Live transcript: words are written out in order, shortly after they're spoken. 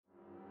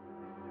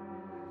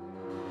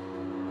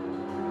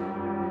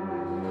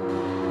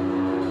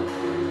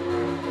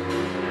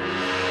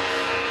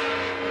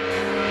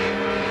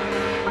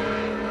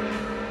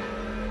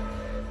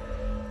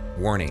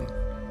Warning.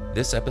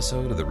 This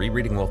episode of the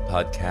Rereading Wolf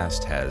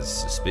podcast has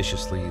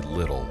suspiciously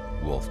little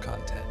wolf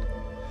content.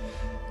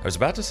 I was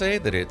about to say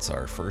that it's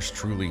our first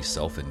truly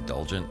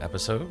self-indulgent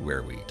episode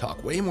where we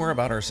talk way more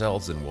about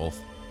ourselves than Wolf,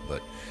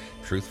 but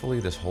truthfully,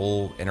 this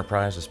whole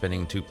enterprise of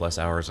spending 2+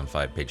 hours on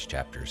 5-page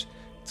chapters,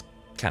 it's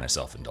kind of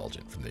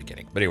self-indulgent from the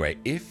beginning. But anyway,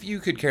 if you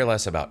could care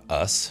less about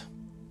us,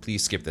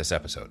 please skip this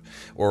episode.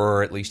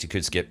 Or at least you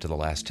could skip to the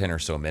last 10 or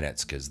so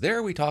minutes, because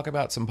there we talk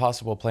about some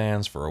possible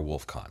plans for a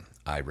WolfCon.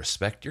 I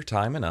respect your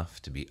time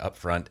enough to be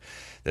upfront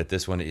that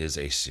this one is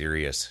a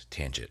serious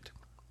tangent.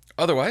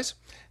 Otherwise,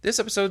 this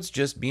episode's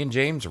just me and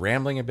James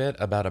rambling a bit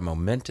about a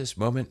momentous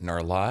moment in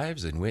our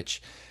lives in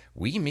which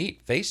we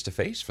meet face to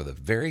face for the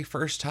very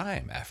first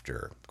time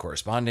after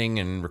corresponding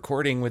and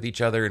recording with each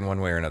other in one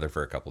way or another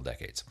for a couple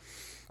decades.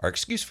 Our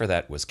excuse for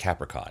that was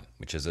Capricon,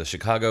 which is a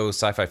Chicago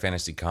sci-fi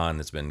fantasy con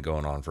that's been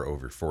going on for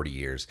over 40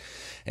 years.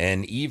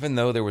 And even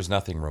though there was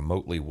nothing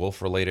remotely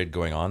wolf-related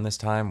going on this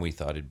time, we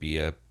thought it'd be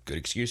a good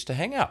excuse to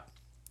hang out.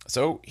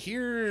 So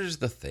here's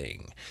the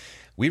thing.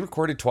 We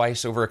recorded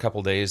twice over a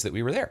couple days that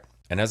we were there.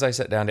 And as I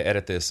sat down to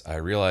edit this, I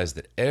realized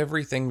that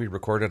everything we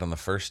recorded on the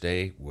first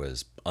day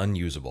was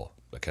unusable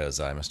because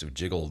I must have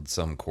jiggled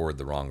some cord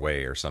the wrong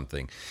way or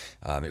something.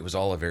 It was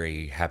all a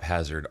very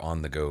haphazard,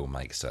 on-the-go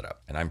mic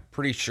setup. And I'm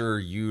pretty sure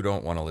you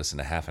don't want to listen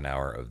to half an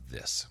hour of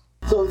this.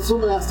 So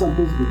someone asked on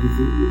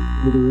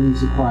Facebook, were there any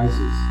surprises?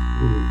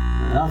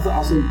 And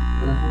I'll say,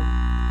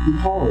 you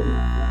hollered.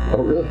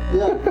 Oh, really?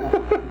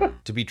 Yeah.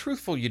 To be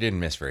truthful, you didn't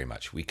miss very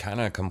much. We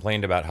kind of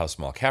complained about how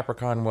small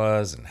Capricon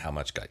was and how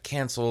much got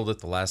canceled at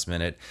the last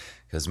minute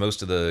because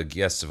most of the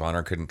guests of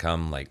honor couldn't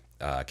come, like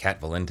Kat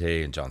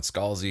Valente and John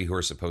Scalzi, who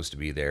were supposed to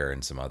be there,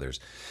 and some others.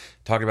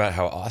 Talked about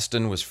how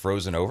Austin was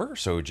frozen over,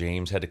 so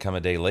James had to come a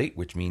day late,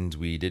 which means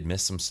we did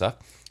miss some stuff.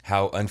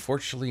 How,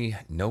 unfortunately,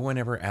 no one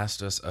ever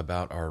asked us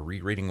about our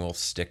Rereading Wolf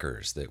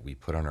stickers that we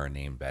put on our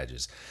name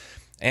badges.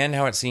 And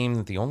how it seemed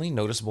that the only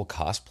noticeable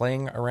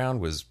cosplaying around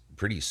was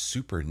pretty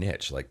super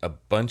niche, like a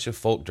bunch of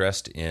folk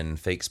dressed in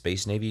fake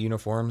Space Navy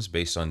uniforms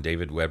based on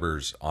David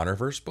Weber's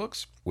Honorverse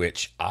books,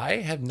 which I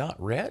have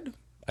not read.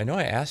 I know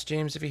I asked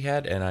James if he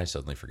had, and I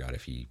suddenly forgot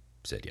if he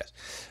said yes.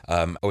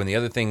 And the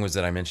other thing was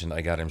that I mentioned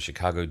I got him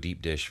Chicago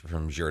deep dish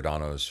from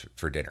Giordano's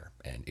for dinner.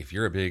 And if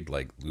you're a big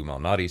like Lou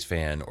Malnati's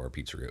fan or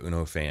Pizzeria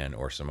Uno fan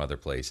or some other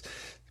place,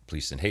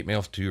 please send hate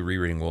mail to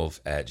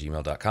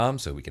rereadingwolf@gmail.com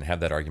so we can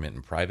have that argument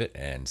in private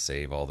and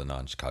save all the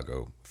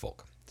non-Chicago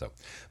folk.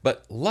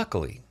 But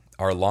luckily,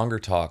 our longer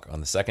talk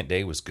on the second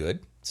day was good,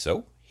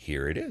 so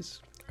here it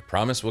is. I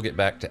promise we'll get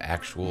back to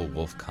actual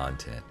wolf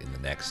content in the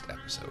next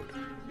episode.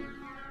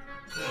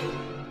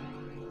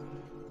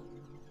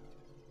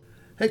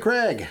 Hey,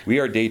 Craig. We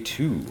are day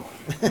 2.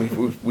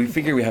 We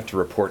figure we have to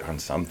report on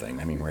something.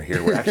 I mean, we're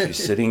here. We're actually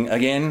sitting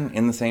again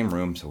in the same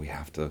room, so we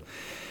have to...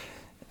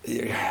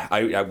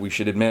 we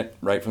should admit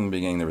right from the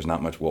beginning there was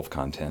not much wolf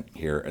content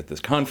here at this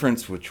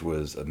conference, which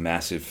was a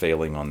massive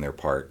failing on their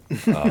part.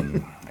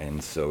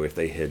 And so if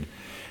they had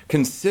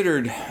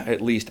considered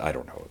at least, I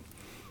don't know,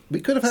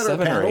 we could have had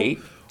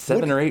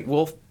seven or eight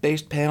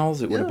wolf-based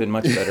panels, it would have been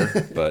much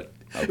better. But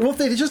well, if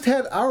they just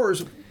had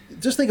ours,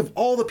 just think of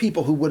all the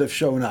people who would have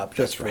shown up.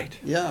 That's right.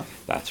 Yeah.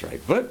 That's right.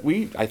 But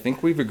I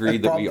think we've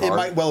agreed that we are... It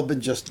might well have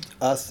been just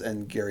us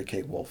and Gary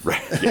K. Wolf.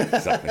 Right, yeah,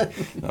 exactly.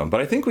 But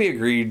I think we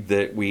agreed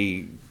that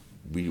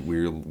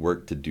we'll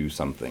work to do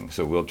something.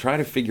 So we'll try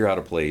to figure out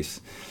a place,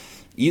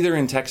 either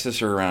in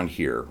Texas or around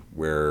here,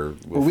 where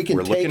we can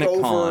we're take looking at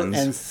over cons.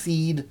 and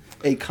seed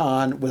a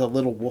con with a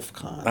little wolf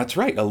con. That's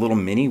right, a little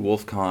mini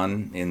wolf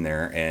con in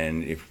there.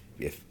 And if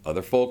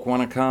other folk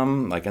want to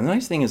come, like the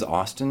nice thing is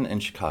Austin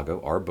and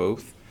Chicago are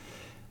both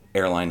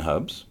airline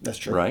hubs. That's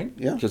true. Right?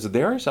 Yeah. Because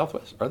they are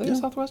Southwest. Are they a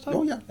Southwest hub?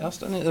 Oh, yeah.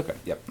 Austin? Okay,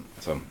 yep.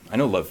 So I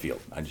know Love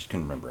Field. I just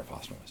couldn't remember if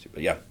Austin was too.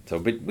 But yeah,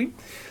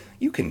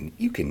 you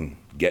can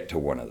get to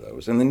one of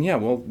those. And then, yeah,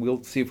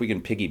 we'll see if we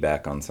can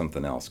piggyback on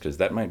something else, because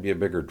that might be a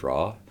bigger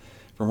draw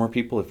for more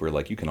people if we're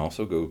like, you can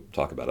also go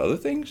talk about other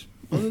things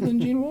other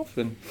than Gene Wolfe,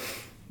 and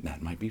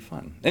that might be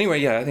fun. Anyway,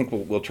 yeah, I think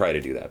we'll try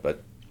to do that.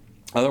 But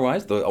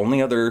otherwise, the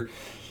only other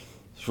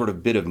sort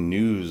of bit of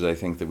news I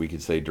think that we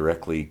could say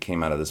directly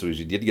came out of this was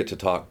we did get to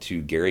talk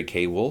to Gary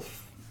K.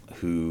 Wolf,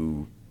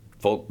 who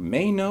folk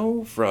may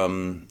know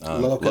from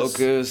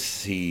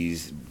Locus.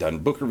 He's done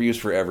book reviews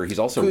forever. He's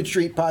also... Food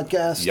Street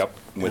Podcast. Yep,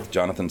 with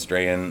Jonathan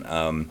Strahan.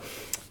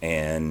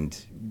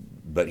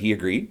 But he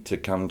agreed to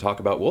come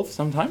talk about Wolf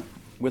sometime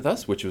with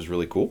us, which was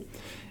really cool.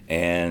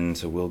 And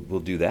so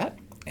we'll do that.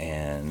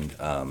 And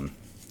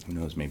who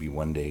knows, maybe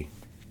one day...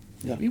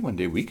 Yeah. Maybe one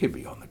day we could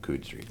be on the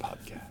Cood Street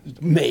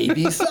podcast.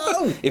 Maybe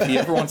so. If he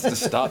ever wants to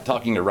stop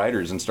talking to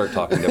writers and start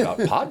talking about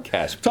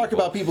podcast people. Talk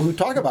about people who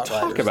talk about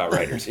writers. Talk about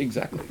writers,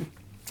 exactly.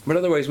 But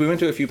otherwise, we went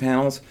to a few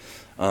panels.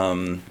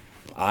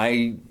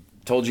 I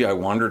told you I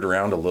wandered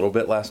around a little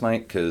bit last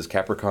night because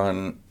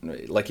Capricon,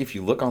 like if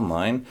you look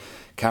online,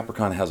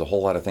 Capricon has a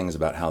whole lot of things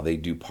about how they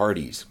do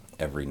parties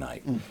every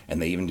night.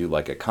 And they even do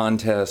like a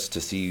contest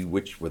to see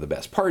which were the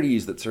best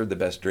parties that served the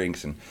best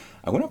drinks. And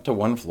I went up to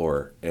one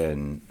floor,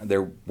 and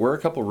there were a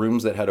couple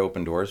rooms that had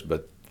open doors,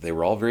 but they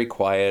were all very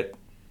quiet.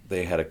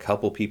 They had a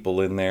couple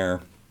people in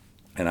there,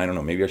 and I don't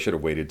know, maybe I should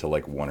have waited till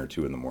like 1 or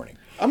 2 in the morning.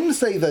 I'm going to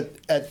say that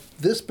at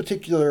this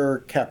particular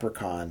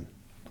Capricorn,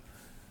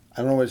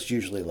 I don't know what it's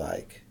usually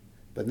like,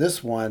 but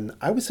this one,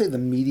 I would say the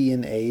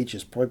median age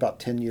is probably about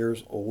 10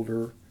 years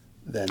older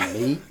than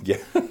me. Yeah,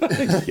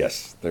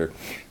 yes, there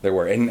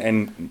were,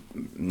 and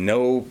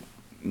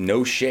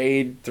no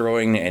shade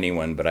throwing to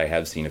anyone, but I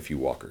have seen a few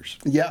walkers.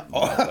 Yeah,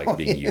 like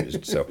being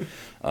used. So,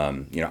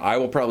 I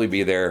will probably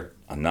be there.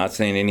 I'm not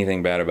saying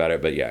anything bad about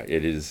it, but yeah,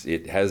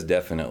 it has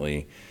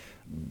definitely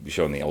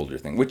shown the older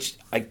thing, which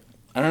I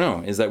don't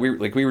know. Is that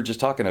we were just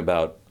talking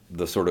about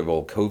the sort of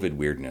old COVID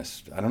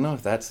weirdness. I don't know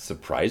if that's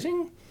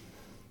surprising.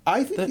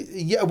 I think,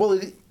 yeah, well,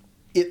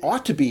 it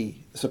ought to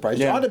be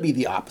surprising. Yeah. It ought to be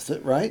the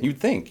opposite, right? You'd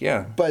think,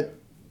 yeah. But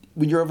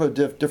when you're of a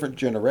different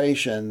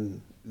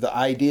generation, the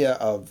idea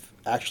of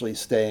actually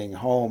staying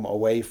home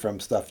away from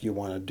stuff you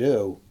want to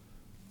do.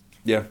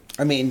 Yeah.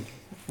 I mean,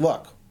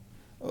 look,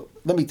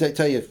 let me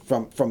tell you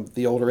from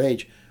the older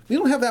age, we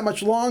don't have that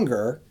much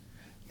longer,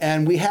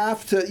 and we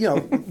have to,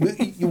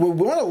 we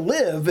want to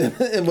live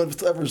in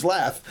whatever's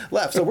left.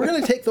 So we're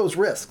going to take those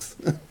risks.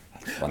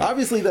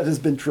 Obviously, that has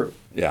been true.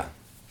 Yeah.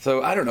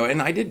 So I don't know,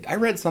 and I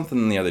read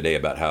something the other day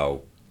about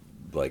how,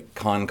 like,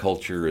 con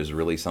culture is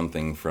really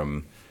something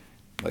from,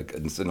 like,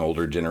 it's an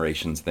older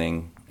generation's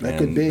thing. That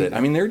could be.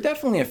 There are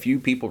definitely a few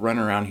people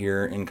running around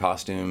here in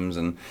costumes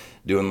and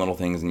doing little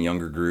things in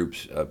younger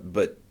groups,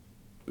 but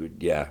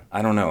yeah,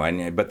 I don't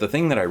know. But the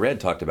thing that I read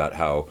talked about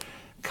how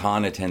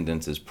con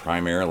attendance is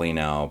primarily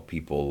now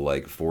people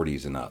like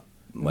 40s and up.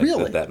 Like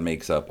really? That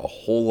makes up a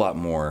whole lot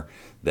more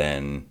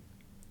than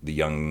the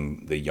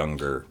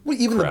younger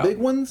even crowd. The big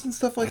ones and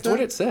stuff like That's that? what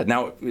it said.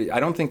 Now, I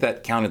don't think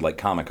that counted like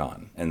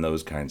Comic-Con and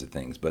those kinds of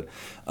things, but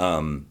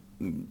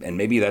and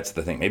maybe that's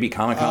the thing. Maybe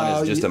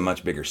Comic-Con is just a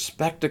much bigger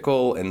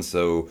spectacle, and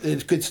so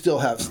it could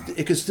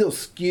still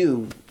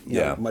skew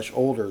much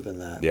older than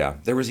that. Yeah.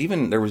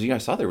 I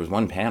saw there was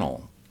one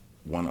panel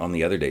on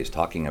the other days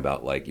talking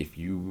about, like, if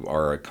you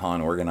are a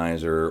con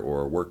organizer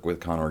or work with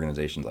con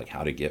organizations, like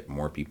how to get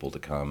more people to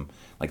come.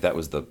 Like that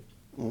was the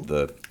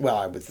well,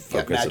 I would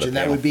focus imagine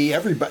that would be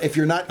everybody. If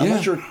you're not,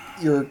 unless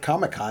you're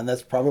Comic-Con,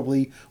 that's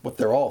probably what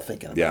they're all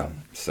thinking about. Yeah.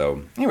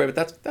 So anyway,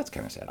 but that's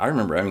kind of sad. I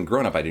remember,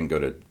 growing up, I didn't go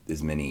to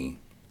as many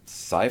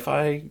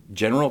sci-fi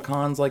general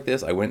cons like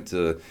this. I went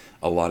to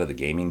a lot of the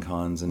gaming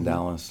cons in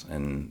Dallas,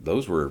 and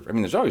those were,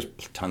 there's always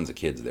tons of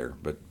kids there,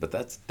 but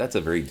that's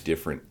a very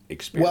different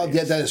experience. Well,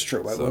 yeah, that is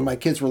true. So, when my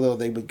kids were little,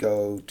 they would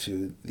go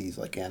to these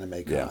like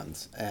anime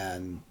cons,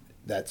 and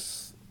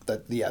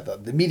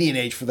the median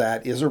age for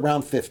that is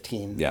around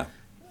 15. Yeah.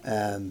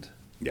 And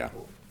yeah.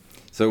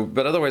 So,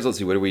 but otherwise, let's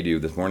see, what did we do?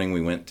 This morning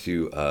we went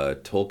to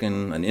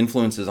Tolkien, an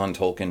Influences on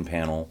Tolkien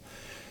panel,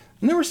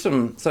 and there was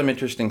some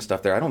interesting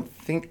stuff there. I don't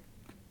think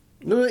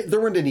there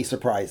weren't any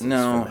surprises.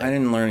 No, I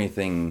didn't learn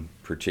anything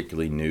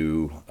particularly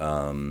new.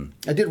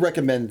 I did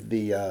recommend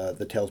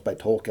the Tales by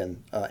Tolkien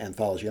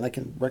anthology, and I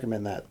can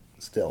recommend that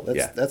still.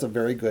 That's a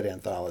very good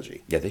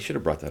anthology. Yeah, they should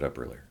have brought that up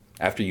earlier.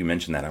 After you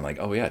mentioned that, I'm like,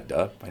 oh yeah,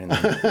 duh. I didn't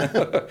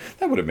know.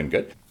 That would have been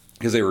good.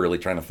 Because they were really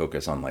trying to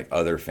focus on like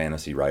other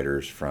fantasy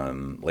writers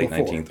from late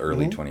 19th,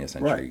 early 20th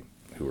century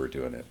who were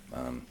doing it.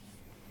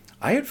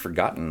 I had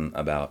forgotten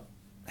about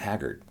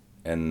Haggard.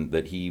 And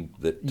that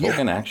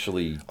Tolkien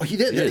actually... Oh, he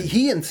did.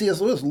 He and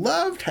C.S. Lewis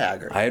loved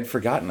Haggard. I had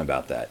forgotten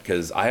about that,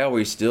 because I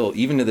always still,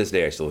 even to this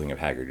day, I still think of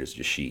Haggard as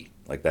just she.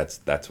 Like,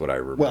 that's what I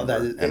remember. Well,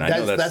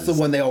 that's the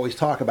one they always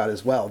talk about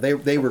as well.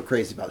 They were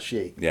crazy about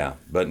she. Yeah,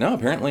 but no,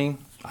 apparently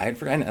I had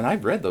forgotten, and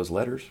I've read those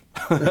letters.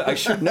 I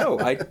should know.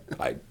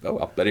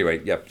 But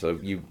anyway, yeah, so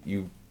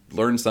you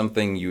learn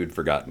something you had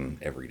forgotten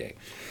every day.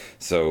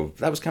 So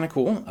that was kind of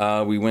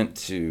cool. We went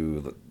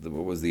to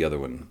what was the other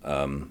one?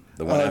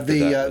 The one after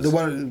that. Was, the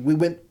one we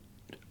went.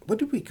 What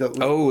did we go?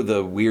 Oh,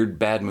 the Weird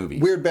Bad Movies.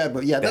 Weird Bad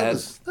Movie. Yeah, that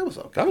was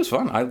okay. That was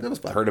fun. That was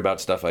fun. Heard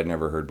about stuff I'd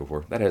never heard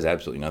before. That has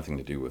absolutely nothing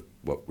to do with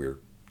what we're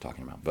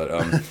talking about.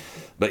 But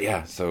but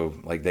yeah, so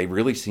like they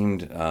really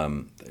seemed.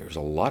 There was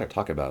a lot of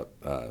talk about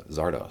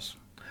Zardos.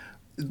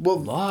 Well,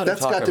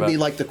 that's got to be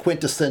like the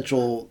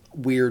quintessential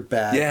Weird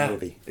Bad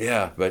movie.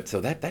 Yeah, but so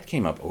that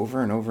came up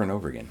over and over and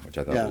over again, which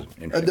I thought was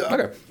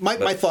interesting.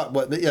 My thought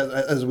was,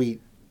 as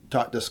we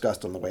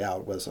discussed on the way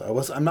out, was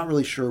I'm not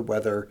really sure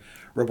whether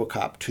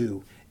RoboCop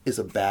 2 is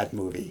a bad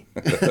movie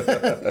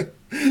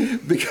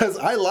because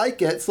I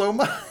like it so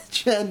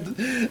much, and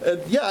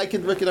yeah, I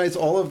can recognize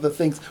all of the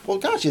things. Well,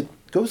 gosh, it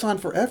goes on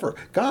forever.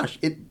 Gosh,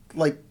 it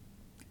like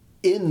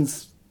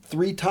ends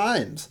 3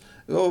 times.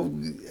 Oh,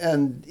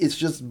 and it's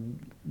just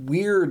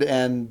weird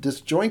and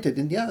disjointed,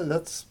 and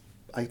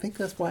I think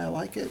that's why I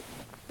like it.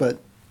 But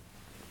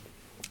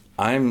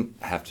I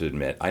have to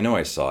admit, I know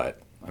I saw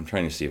it. I'm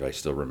trying to see if I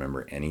still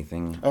remember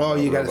anything. Oh,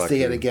 you got to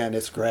see it again.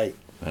 It's great.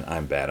 And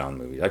I'm bad on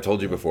movies. I've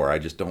told you before, I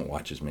just don't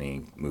watch as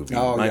many movies.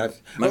 Oh, yeah.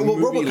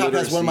 RoboCop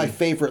has one of my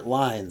favorite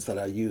lines that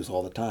I use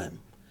all the time.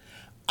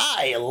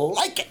 I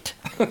like it.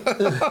 I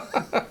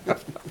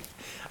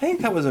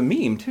think that was a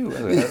meme too.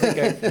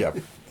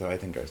 I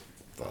think I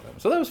thought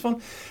that. So that was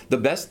fun. The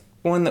best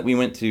one that we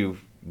went to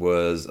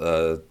was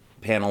a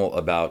panel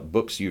about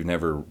books you've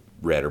never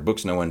read or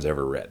books no one's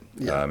ever read.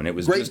 Yeah. And it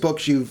was great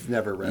books you've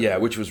never read. Yeah,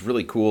 which was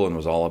really cool and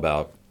was all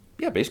about,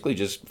 basically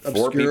just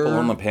four Obscure. people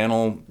on the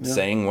panel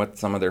saying what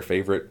some of their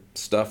favorite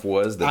stuff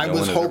was. That I no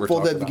was one has ever hopeful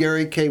talked that about.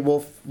 Gary K.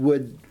 Wolfe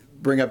would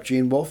bring up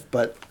Gene Wolfe,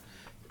 but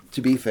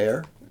to be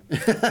fair,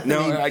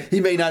 No,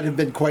 he may not have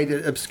been quite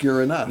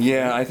obscure enough.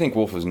 Yeah, I think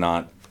Wolfe was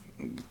not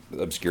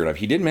obscure enough.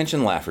 He did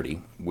mention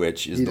Lafferty,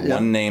 which is the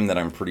one name that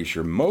I'm pretty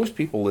sure most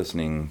people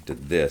listening to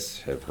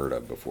this have heard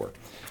of before.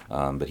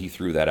 But he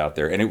threw that out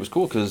there, and it was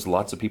cool because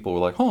lots of people were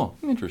like, "Oh,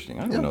 interesting!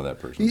 I don't know that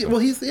person."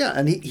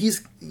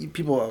 He's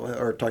people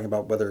are talking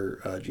about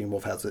whether Gene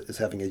Wolfe is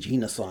having a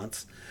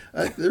Genaissance.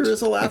 There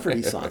is a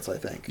Lafferty-sance, I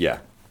think. Yeah.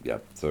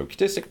 So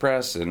Katistic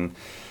Press, and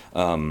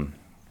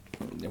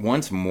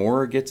once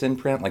more gets in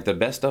print, like the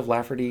best of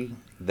Lafferty,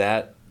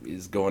 that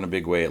is going a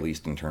big way, at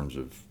least in terms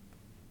of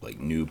like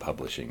new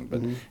publishing.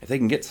 But if they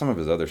can get some of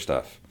his other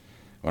stuff,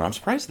 well, I'm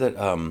surprised that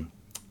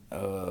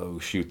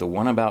the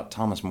one about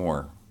Thomas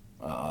More,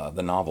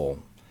 the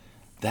novel,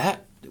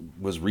 that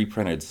was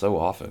reprinted so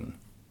often.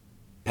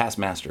 Past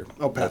Master.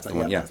 Oh, Past That's the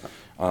one. Yeah. Past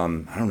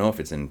I don't know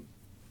if it's in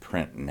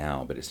print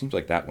now, but it seems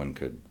like that one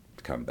could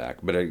come back.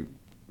 But I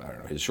don't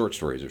know. His short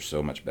stories are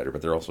so much better,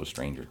 but they're also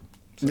stranger.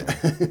 So,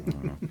 I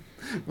don't know.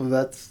 Well,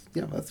 that's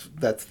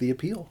the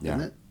appeal,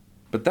 isn't it?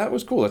 But that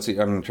was cool. Let's see.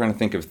 I'm trying to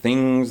think of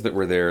things that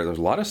were there. There's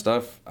a lot of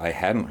stuff I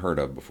hadn't heard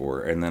of before,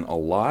 and then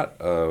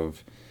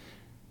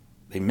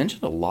they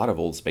mentioned a lot of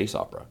old space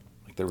opera.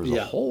 Like there was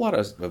a whole lot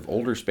of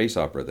older space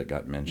opera that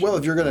got mentioned. Well,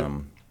 if you're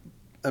gonna,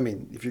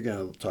 if you're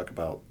gonna talk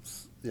about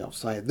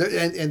science,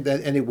 and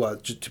it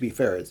was, to be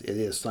fair, it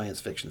is science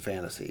fiction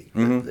fantasy.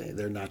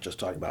 They're not just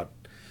talking about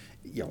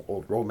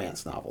old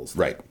romance novels.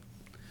 Right.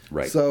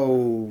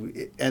 So,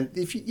 and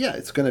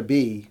it's going to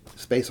be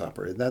space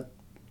opera. Isn't that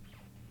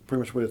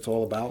pretty much what it's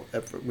all about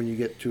when you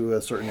get to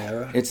a certain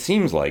era? It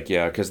seems like,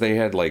 because they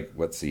had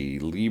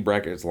Lee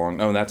Brackett's Long.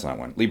 No, that's not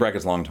one. Lee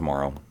Brackett's Long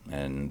Tomorrow,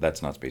 and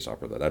that's not space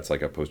opera though. That's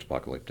like a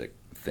post-apocalyptic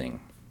thing,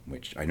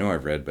 which I know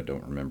I've read but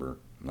don't remember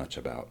much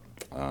about.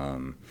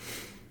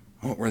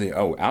 What were they?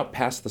 Oh, Out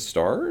Past the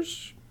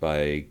Stars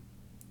by,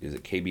 is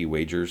it KB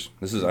Wagers?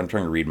 I'm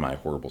trying to read my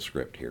horrible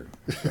script here.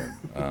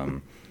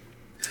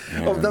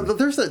 So,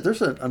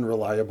 there's an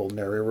unreliable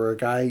narrator where a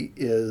guy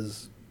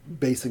is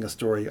basing a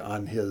story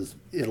on his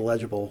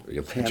illegible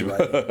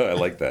handwriting. I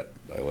like that.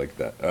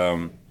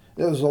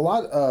 There's a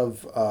lot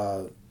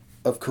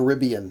of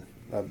Caribbean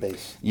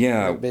base.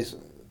 Yeah.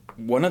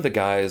 One of the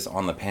guys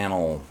on the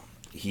panel,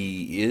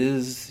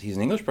 he's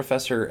an English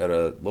professor at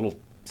a little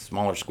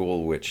smaller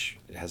school which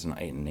has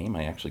a name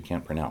I actually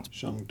can't pronounce.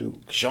 Sean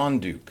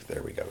Duke.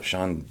 There we go.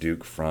 Sean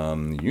Duke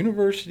from the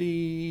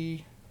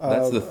University.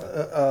 That's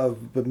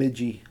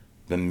Bemidji.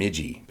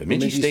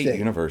 Bemidji State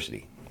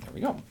University. There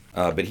we go.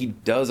 But he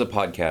does a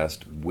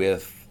podcast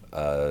with,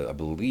 I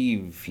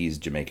believe he's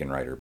Jamaican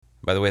writer.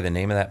 By the way, the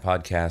name of that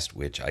podcast,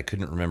 which I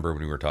couldn't remember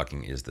when we were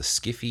talking, is The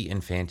Skiffy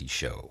and Fanty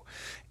Show.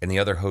 And the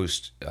other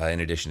host, in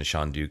addition to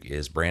Sean Duke,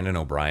 is Brandon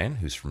O'Brien,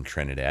 who's from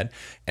Trinidad.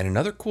 And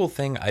another cool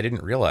thing I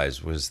didn't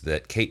realize was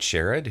that Kate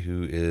Sherrod,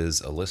 who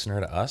is a listener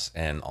to us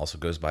and also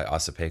goes by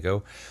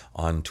Osipego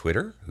on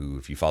Twitter, who,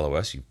 if you follow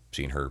us, you've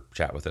seen her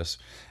chat with us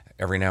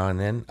every now and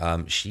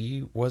then.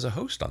 She was a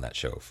host on that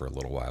show for a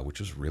little while,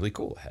 which was really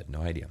cool. I had no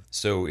idea.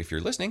 So if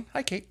you're listening,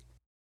 hi, Kate.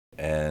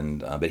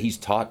 And but he's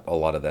taught a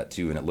lot of that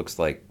too, and it looks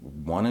like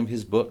one of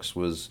his books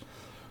was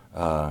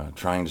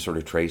trying to sort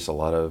of trace a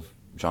lot of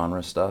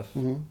genre stuff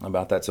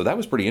about that. So that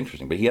was pretty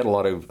interesting. But he had a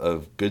lot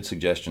of good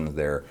suggestions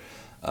there.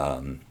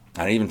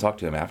 I even talked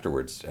to him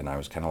afterwards, and I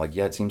was kind of like,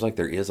 it seems like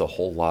there is a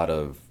whole lot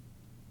of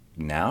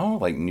now,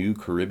 like new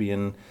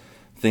Caribbean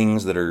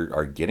things that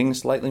are getting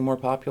slightly more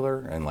popular.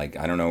 And I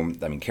don't know,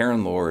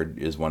 Karen Lord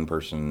is one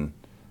person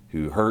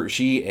who,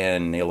 she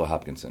and Nayla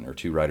Hopkinson are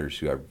two writers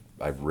who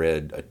I've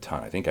read a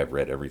ton. I think I've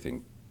read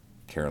everything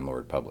Karen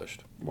Lord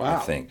published. Wow. I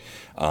think.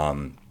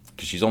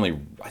 Because she's only,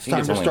 I think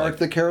it's time to start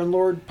the Karen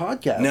Lord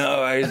podcast.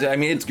 No, I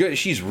mean, it's good.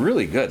 She's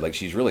really good.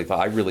 She's really,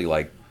 I really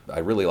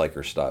like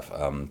her stuff.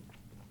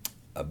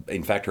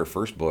 In fact, her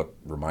first book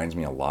reminds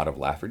me a lot of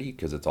Lafferty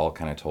because it's all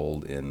kind of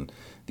told in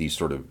these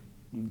sort of,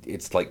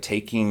 it's like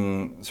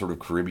taking sort of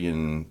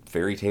Caribbean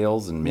fairy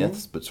tales and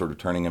myths, but sort of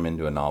turning them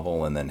into a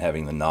novel and then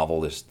having the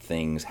novelist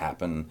things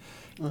happen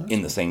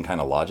in the same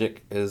kind of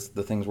logic as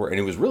the things were. And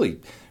it was really,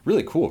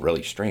 really cool,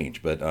 really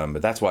strange. But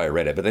that's why I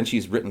read it. But then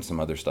she's written some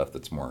other stuff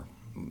that's more,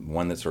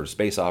 one that's sort of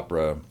space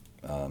opera.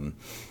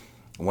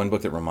 One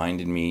book that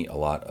reminded me a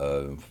lot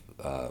of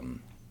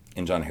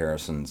in John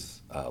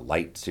Harrison's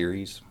Light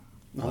series.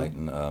 Light,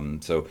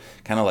 and, so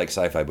kind of like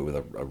sci-fi, but with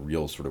a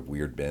real sort of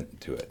weird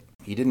bent to it.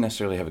 He didn't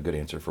necessarily have a good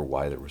answer for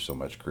why there was so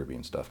much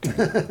Caribbean stuff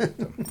coming out.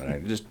 But I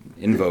just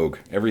in vogue.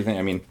 Everything,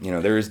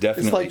 there is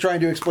definitely... It's like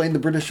trying to explain the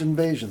British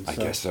invasion. I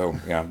guess so,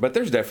 yeah. But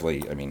there's definitely,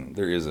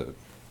 there is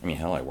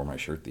hell, I wore my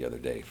shirt the other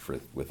day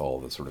with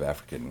all the sort of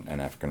African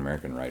and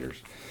African-American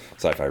writers,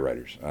 sci-fi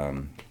writers.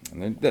 And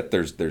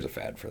there's a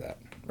fad for that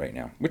right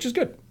now, which is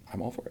good.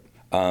 I'm all for it.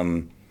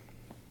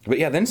 But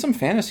yeah, then some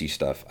fantasy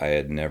stuff I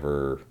had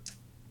never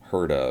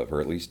heard of, or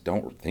at least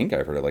don't think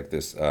I've heard of, like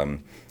this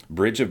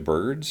Bridge of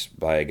Birds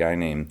by a guy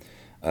named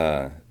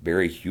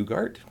Barry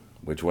Hugart,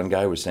 which one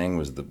guy was saying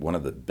was one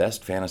of the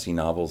best fantasy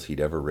novels he'd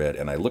ever read.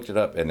 And I looked it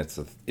up, and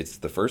it's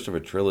the first of a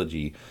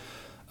trilogy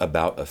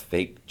about a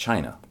fake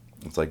China.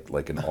 It's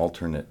like an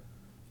alternate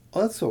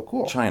Oh, that's so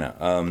cool. China.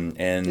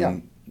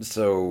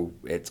 So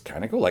it's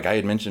kind of cool. Like I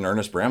had mentioned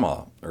Ernest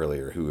Bramah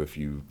earlier, who, if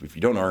you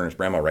don't know Ernest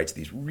Bramah, writes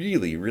these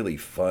really, really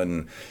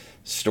fun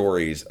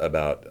stories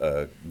about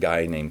a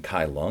guy named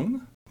Kai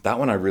Lung. That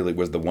one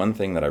was the one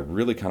thing that I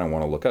really kind of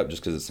want to look up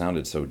just because it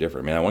sounded so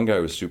different. I mean, that one guy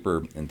was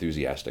super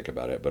enthusiastic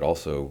about it, but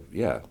also,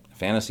 yeah,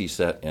 fantasy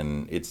set,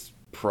 and it's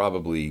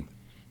probably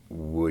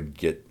would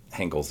get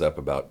hankles up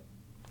about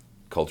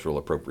cultural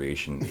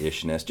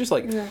appropriation-ishness. Just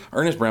like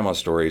Ernest Bramah's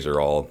stories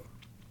are all...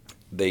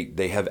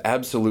 They have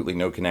absolutely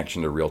no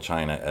connection to real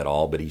China at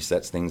all, but he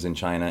sets things in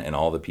China, and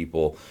all the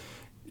people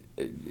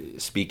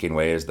speak in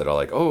ways that are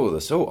like, oh,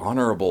 the so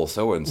honorable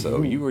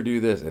so-and-so, you would do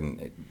this,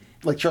 and...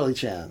 Like Charlie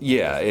Chan.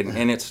 Yeah,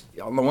 and it's,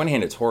 on the one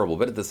hand, it's horrible,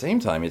 but at the same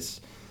time,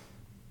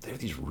 they're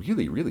these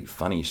really, really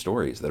funny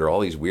stories that are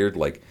all these weird,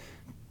 like,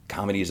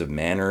 comedies of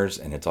manners,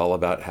 and it's all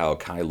about how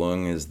Kai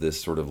Lung is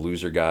this sort of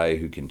loser guy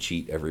who can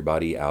cheat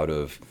everybody out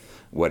of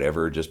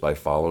whatever just by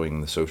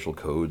following the social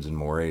codes and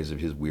mores of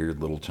his weird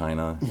little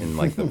China in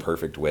like the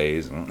perfect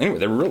ways. And anyway,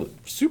 they're really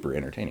super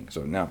entertaining.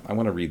 So now I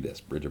want to read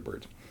this, Bridge of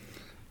Birds.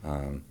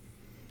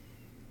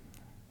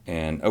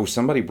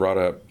 Somebody brought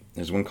up,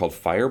 there's one called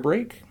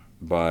Firebreak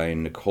by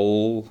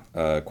Nicole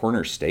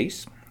Corner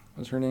Stace,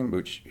 was her name,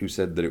 who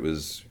said that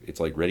it's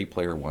like Ready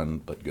Player One,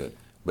 but good.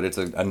 But it's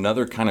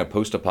another kind of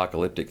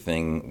post-apocalyptic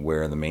thing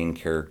where the main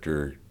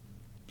character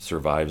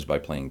survives by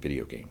playing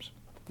video games.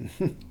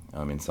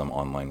 In some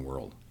online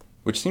world,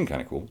 which seemed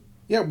kind of cool.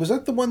 Yeah, was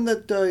that the one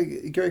that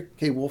Gary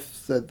K. Wolf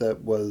said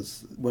that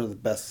was one of the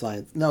best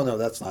science? No,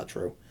 that's not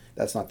true.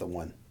 That's not the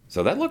one.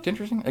 So that looked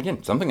interesting.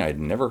 Again, something I had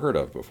never heard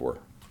of before.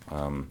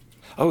 The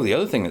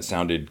other thing that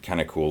sounded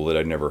kind of cool that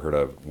I'd never heard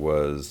of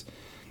was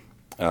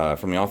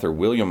from the author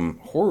William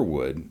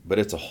Horwood, but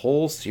it's a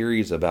whole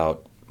series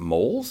about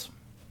moles.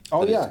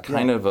 Oh, yeah.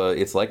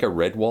 It's like a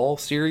Redwall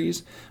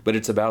series, but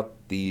it's about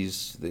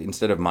these,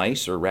 instead of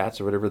mice or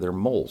rats or whatever, they're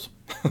moles.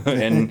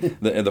 And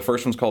the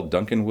first one's called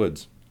Duncan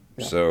Woods.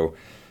 Yeah. So,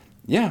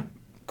 yeah,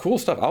 cool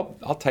stuff.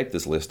 I'll type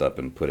this list up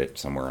and put it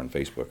somewhere on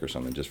Facebook or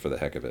something just for the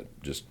heck of it,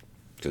 just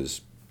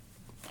because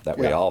that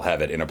way I'll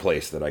have it in a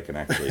place that I can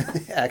actually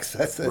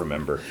access it.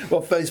 Remember.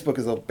 Well, Facebook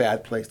is a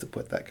bad place to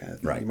put that kind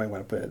of thing. Right. You might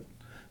want to put it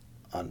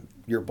on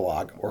your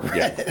blog or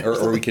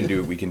or we can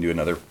do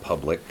another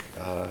public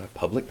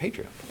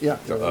Patreon. Yeah.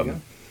 There you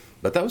go.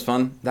 But that was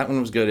fun. That one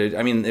was good.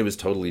 It was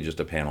totally just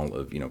a panel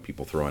of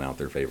people throwing out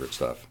their favorite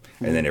stuff,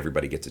 and then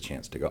everybody gets a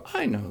chance to go,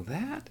 I know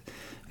that,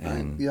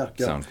 and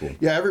sounds cool.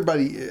 Yeah,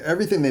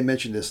 everything they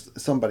mentioned is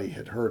somebody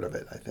had heard of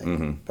it, I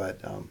think, but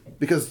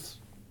because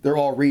they're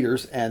all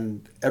readers,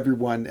 and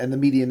everyone, and the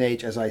median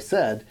age, as I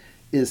said,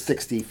 is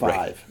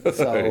 65, right.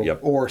 So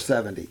or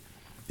 70.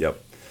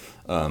 Yep.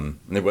 And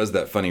there was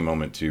that funny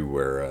moment, too,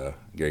 where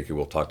Gary K.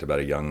 Wolf talked about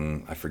a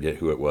young, I forget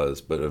who it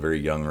was, but a very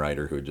young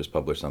writer who had just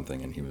published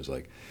something, and he was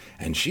like,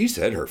 and she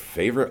said her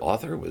favorite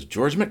author was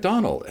George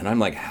MacDonald. And I'm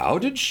like, how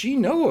did she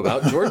know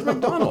about George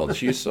MacDonald?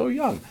 She's so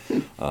young.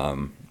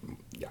 Well,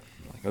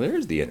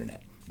 there's the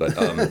internet. But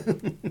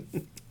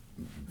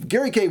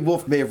Gary K.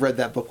 Wolf may have read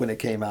that book when it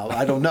came out.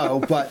 I don't know,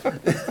 but...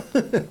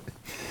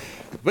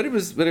 But it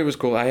was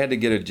cool. I had to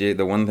get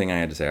the one thing I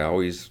had to say, I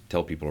always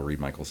tell people to read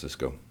Michael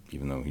Sisko,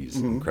 even though he's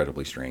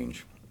incredibly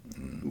strange.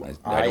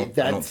 I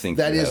don't think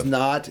that is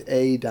not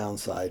a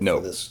downside for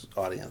this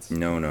audience.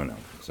 No.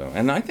 So,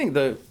 and I think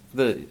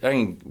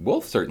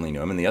Wolf certainly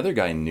knew him, and the other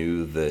guy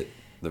knew that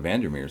the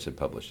Vandermeers had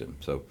published him.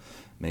 So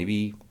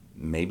maybe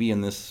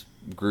in this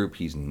group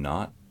he's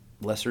not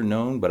lesser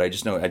known, but I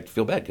just know I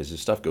feel bad because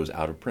his stuff goes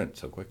out of print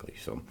so quickly.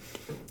 So,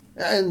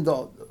 and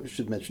I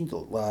should mention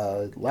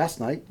last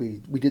night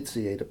we did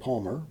see Ada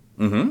Palmer.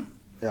 Mm-hmm.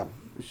 Yeah,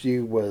 she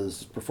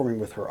was performing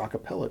with her a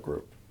cappella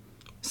group,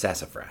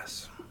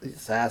 Sassafras.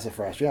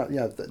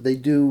 Yeah. They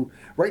do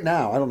right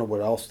now. I don't know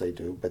what else they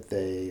do, but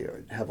they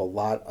have a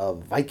lot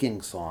of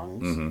Viking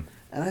songs,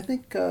 and I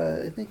think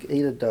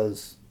Ada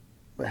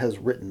has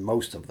written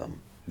most of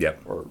them.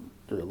 Yep. Or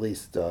at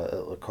least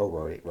a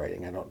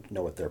co-writing. I don't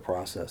know what their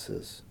process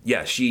is.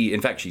 Yeah,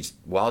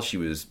 while she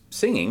was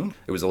singing,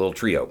 it was a little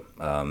trio.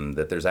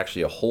 That there's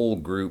actually a whole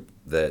group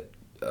that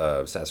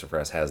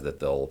Sassafras has that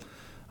they'll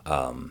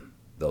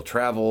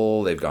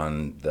travel.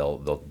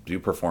 They'll do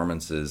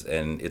performances,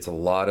 and it's a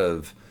lot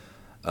of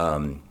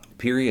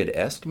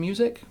period-esque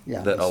music.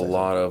 Yeah, that a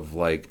lot of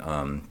like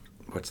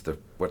what's the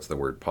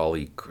word?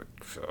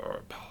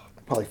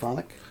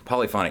 Polyphonic.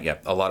 Polyphonic. Yeah,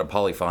 a lot of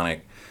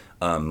polyphonic.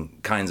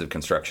 Kinds of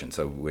construction.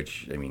 So,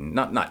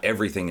 not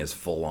everything is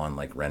full on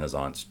like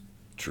Renaissance,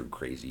 true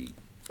crazy,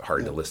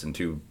 hard to listen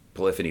to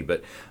polyphony,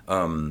 but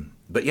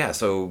yeah.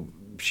 So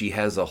she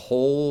has a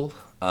whole.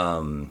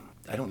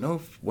 I don't know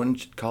if one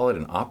should call it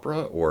an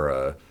opera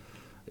or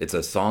it's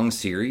a song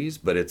series,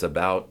 but it's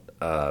about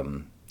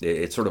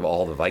It's sort of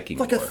all the Viking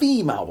Like lore. a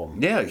theme album.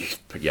 Yeah.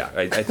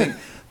 I think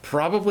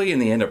probably in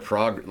the end a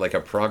prog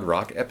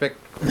rock epic.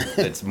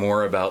 It's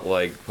more about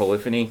like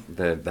polyphony.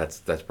 That's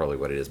probably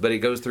what it is. But it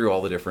goes through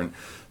all the different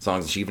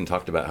songs. She even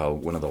talked about how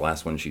one of the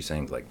last ones she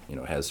sang, like,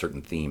 has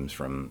certain themes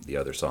from the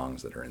other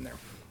songs that are in there.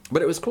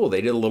 But it was cool.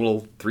 They did a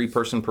little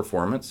 3-person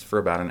performance for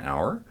about an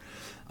hour.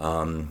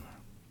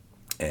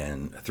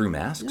 And through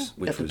masks,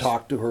 which Have to was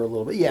talk to her a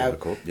little bit. Yeah, really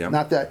cool. Yeah.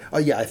 Not that. Oh,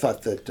 yeah. I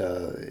thought that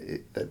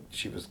that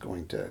she was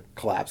going to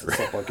collapse at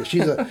some point because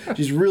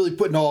she's really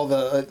putting all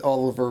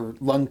of her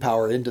lung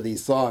power into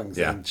these songs.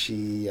 Yeah. And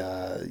she,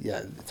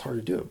 it's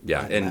hard to do. Yeah,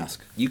 behind a and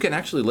mask. you can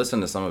actually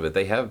listen to some of it.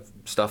 They have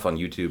stuff on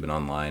YouTube and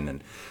online,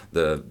 and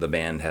the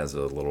band has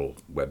a little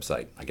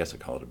website. I guess I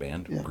call it a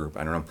band group.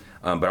 I don't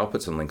know, but I'll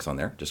put some links on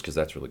there just because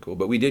that's really cool.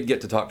 But we did get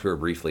to talk to her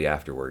briefly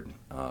afterward,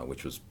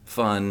 which was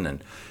fun,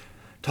 and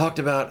talked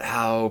about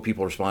how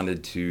people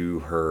responded to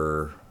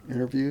her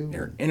interview,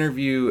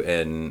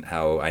 and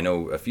how I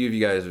know a few of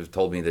you guys have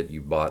told me that you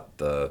bought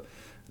the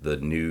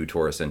new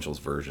Tour Essentials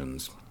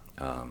versions,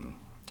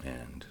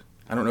 and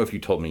I don't know if you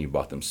told me you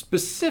bought them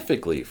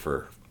specifically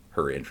for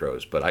her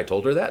intros, but I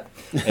told her that,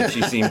 and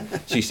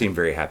she seemed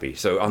very happy.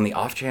 So on the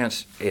off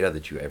chance, Ada,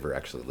 that you ever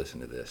actually listen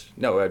to this,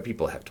 no,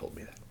 people have told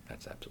me that.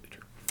 That's absolutely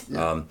true.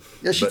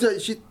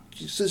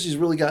 She says she's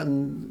really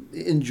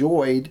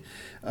enjoyed.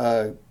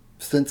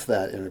 Since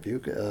that interview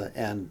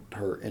and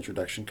her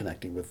introduction,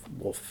 connecting with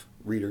Wolf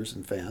readers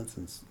and fans,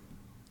 and it's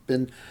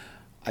been,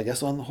 I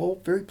guess, on the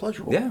whole, very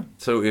pleasurable. Yeah.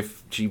 So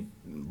if she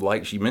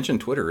mentioned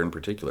Twitter in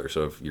particular.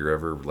 So if you're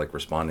ever like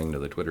responding to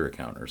the Twitter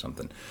account or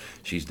something,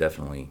 she's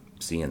definitely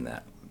seeing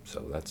that. So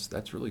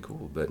that's really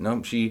cool. But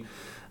no, she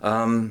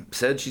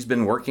said she's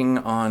been working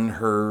on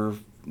her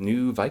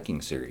new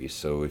Viking series.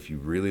 So if you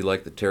really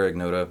like the Terra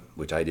Ignota,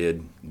 which I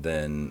did,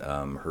 then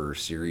her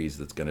series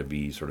that's going to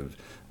be sort of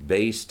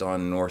based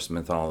on Norse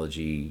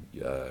mythology,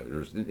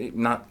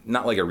 not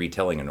like a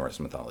retelling of Norse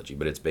mythology,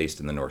 but it's based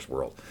in the Norse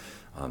world.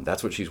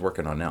 That's what she's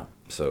working on now.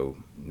 So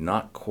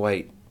not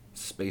quite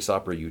space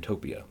opera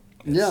utopia.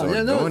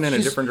 Going in a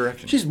different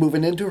direction. She's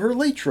moving into her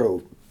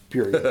Latro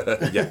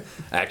period. Yeah,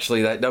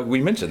 actually,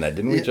 we mentioned that,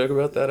 didn't we? Joke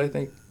about that, I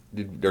think.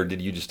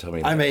 Did you just tell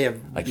me that? I may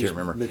have. I can't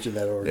remember. Mentioned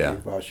that already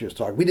while she was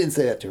talking. We didn't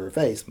say that to her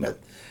face, but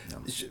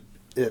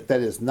that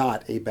is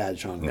not a bad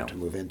genre to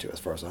move into, as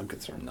far as I'm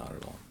concerned. Not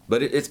at all.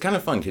 But it's kind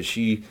of fun because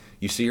you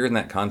see her in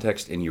that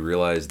context, and you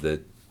realize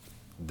that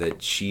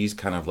she's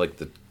kind of like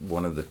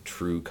one of the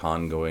true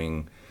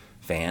con-going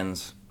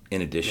fans.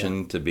 In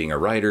addition to being a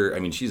writer, I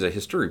mean, she's a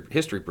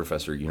history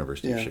professor at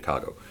University of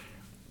Chicago.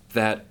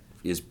 That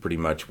is pretty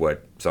much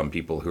what some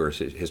people who are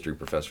history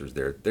professors,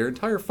 their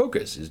entire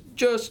focus is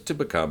just to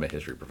become a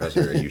history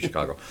professor at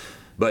UChicago.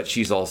 But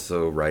she's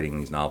also writing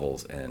these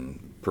novels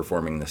and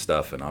performing this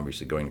stuff, and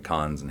obviously going to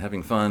cons and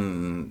having fun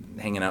and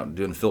hanging out and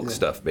doing filk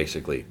stuff,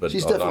 basically. But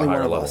she's on definitely a higher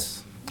one of level.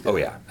 us. Oh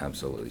yeah,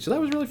 absolutely. So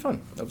that was really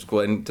fun. That was cool.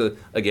 And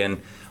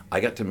again, I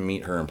got to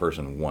meet her in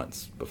person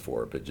once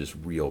before, but just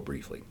real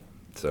briefly.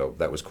 So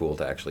that was cool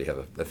to actually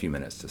have a few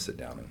minutes to sit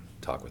down and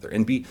talk with her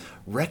and be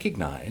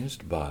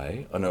recognized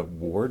by an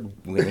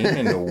award-winning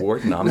and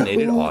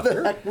award-nominated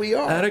author the heck we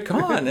are. at a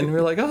con. And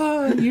we're like,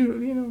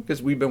 you know,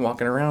 because we've been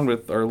walking around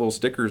with our little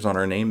stickers on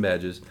our name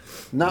badges.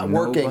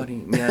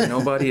 Working.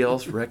 Nobody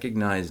else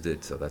recognized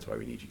it. So that's why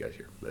we need you guys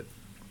here.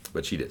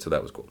 But she did, so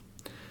that was cool.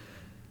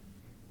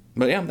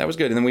 But yeah, that was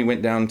good. And then we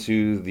went down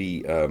to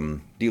the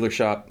dealer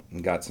shop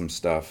and got some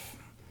stuff.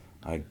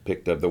 I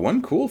picked up the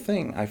one cool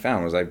thing I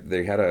found was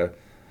they had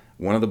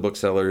one of the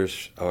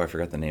booksellers. I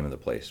forgot the name of the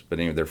place, but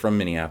anyway, they're from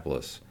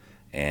Minneapolis,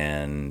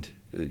 and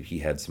he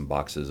had some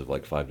boxes of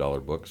like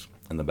 $5 books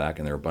in the back,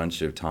 and there were a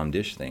bunch of Tom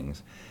Dish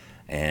things,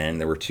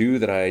 and there were two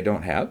that I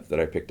don't have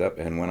that I picked up,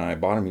 and when I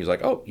bought them, he was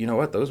like, "Oh, you know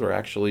what? Those were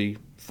actually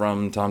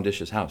from Tom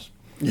Dish's house."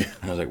 Yeah.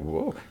 And I was like,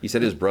 "Whoa!" He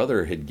said his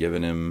brother had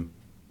given him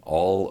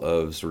all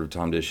of sort of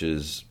Tom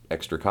Dish's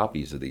extra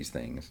copies of these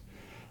things,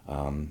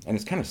 and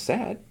it's kind of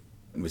sad.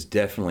 It was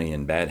definitely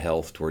in bad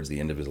health towards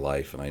the end of his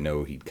life, and I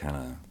know he'd kind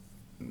of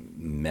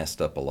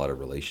messed up a lot of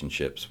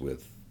relationships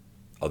with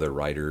other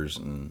writers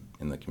and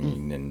in the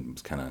community, and it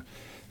was kind of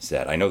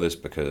sad. I know this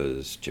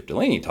because Chip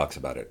Delaney talks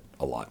about it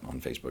a lot on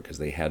Facebook, because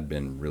they had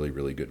been really,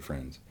 really good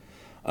friends.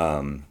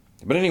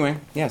 But anyway,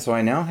 yeah, so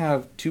I now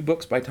have 2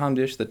 books by Tom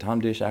Dish that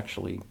Tom Dish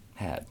actually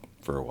had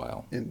for a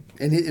while. And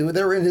they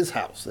were in his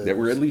house. That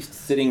were at least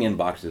sitting in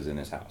boxes in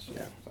his house.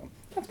 Yeah. So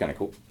that's kind of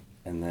cool.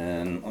 And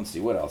then, let's see,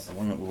 what else?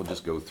 We'll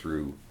just go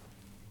through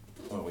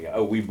what we got.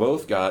 Oh, we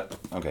both got,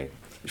 okay.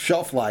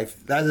 Shelf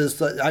Life. That is,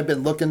 I've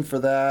been looking for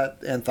that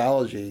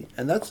anthology,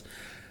 and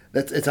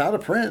it's out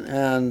of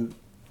print,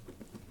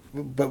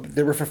 but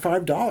they were for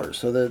 $5,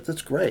 so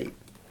that's great.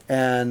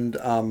 And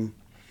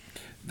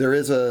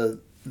there's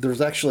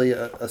actually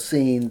a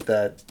scene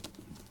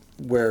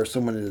where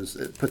someone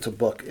puts a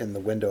book in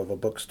the window of a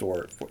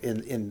bookstore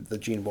in the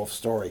Gene Wolfe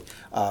story,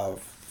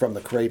 From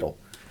the Cradle.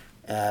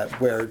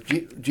 Where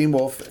Gene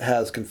Wolfe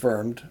has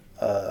confirmed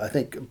I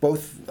think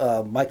both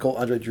Michael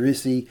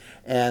Andrearisi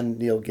and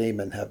Neil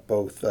Gaiman have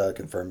both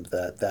confirmed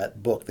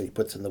that book that he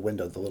puts in the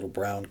window, the little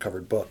brown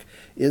covered book,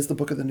 is the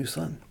Book of the New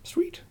Sun.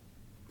 Sweet.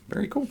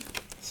 Very cool.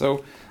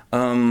 So,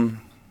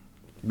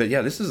 but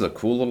yeah, this is a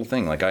cool little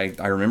thing. Like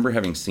I remember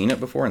having seen it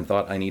before and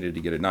thought I needed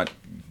to get it, not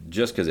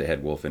just because it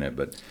had Wolf in it,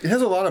 but it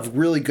has a lot of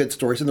really good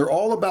stories, and they're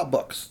all about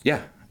books.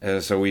 Yeah.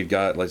 So we've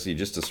got,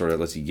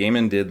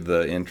 Gaiman did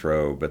the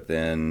intro, but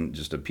then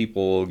just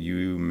people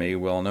you may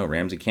well know.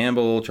 Ramsey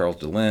Campbell, Charles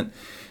DeLint,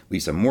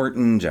 Lisa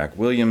Morton, Jack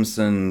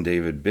Williamson,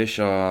 David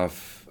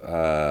Bischoff,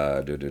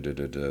 Harlan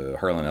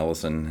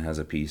Ellison has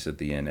a piece at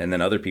the end, and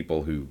then other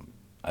people who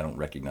I don't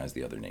recognize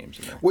the other names.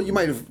 Well, you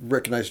might have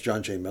recognized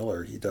John J.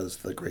 Miller. He does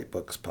the Great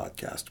Books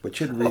podcast,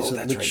 which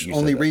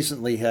only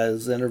recently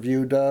has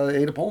interviewed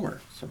Ada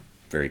Palmer. So.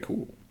 Very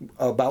cool.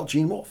 About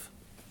Gene Wolfe.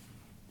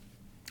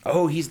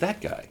 Oh, he's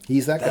that guy.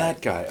 He's that guy.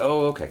 That guy.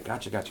 Oh, okay.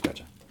 Gotcha.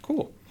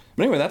 Cool.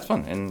 But anyway, that's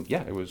fun. And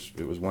yeah, it was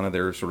one of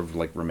their sort of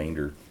like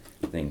remainder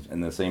things. In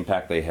the same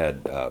pack, they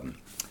had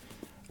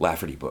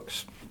Lafferty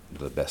books,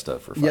 the best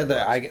of for $5.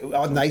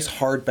 Yeah, a nice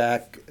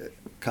hardback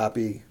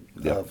copy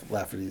of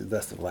Lafferty, the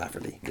best of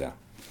Lafferty. Yeah.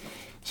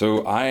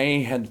 So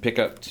I had to pick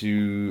up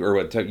you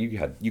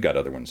got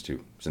other ones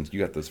too, since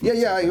you got this one.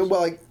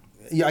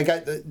 I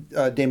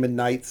got Damon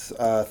Knight's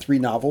 3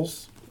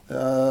 novels.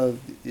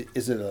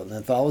 Is it an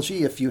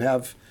anthology if you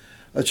have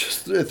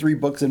just 3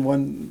 books in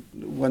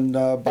one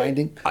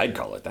binding? I'd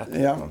call it that.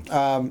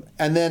 Yeah.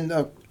 And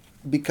then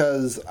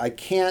because I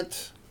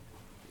can't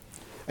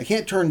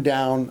turn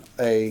down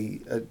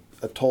a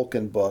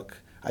Tolkien book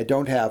I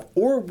don't have,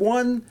 or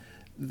one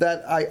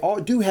that I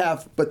do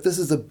have, but this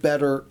is a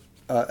better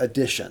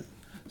edition.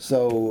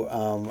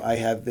 So I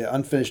have the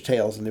Unfinished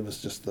Tales, and it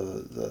was just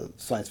the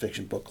Science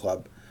Fiction Book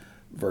Club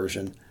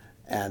version.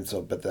 And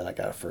so, but then I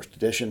got a first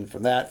edition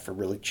from that for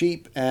really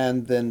cheap,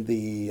 and then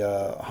the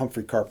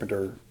Humphrey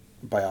Carpenter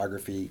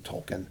biography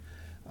Tolkien.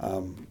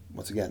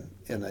 Once again,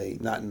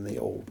 not in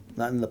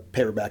the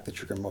paperback that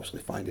you're going to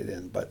mostly find it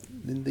in, but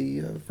in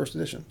the first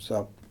edition.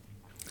 So,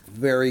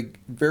 very,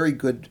 very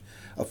good,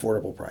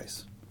 affordable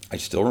price. I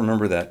still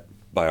remember that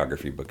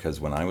biography because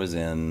when I was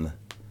in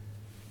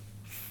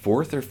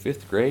 4th or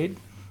 5th grade,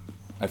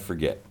 I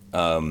forget,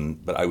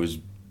 but I was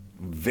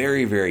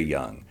very, very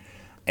young.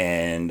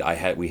 And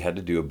we had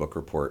to do a book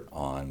report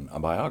on a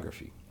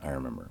biography, I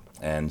remember.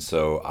 And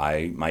so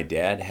my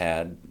dad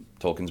had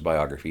Tolkien's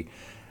biography,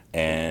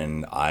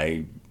 and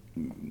I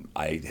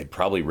had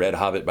probably read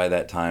Hobbit by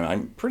that time.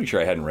 I'm pretty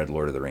sure I hadn't read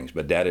Lord of the Rings,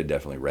 but Dad had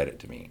definitely read it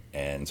to me.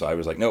 And so I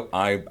was like, nope,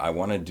 I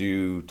want to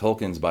do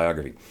Tolkien's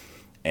biography.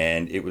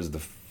 And it was the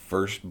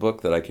first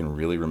book that I can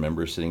really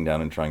remember sitting down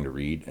and trying to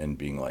read and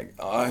being like,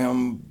 I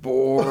am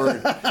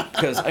bored.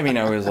 Because,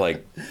 I was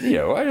like,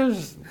 I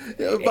was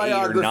a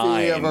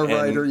biography of a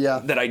writer,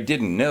 that I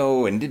didn't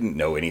know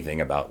anything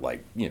about,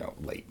 like,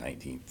 late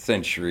 19th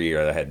century,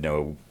 or I had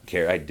no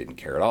care. I didn't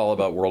care at all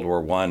about World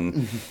War I.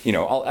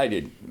 I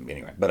did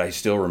anyway. But I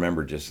still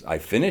remember I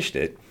finished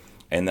it,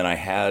 and then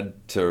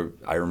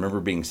I remember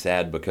being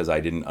sad because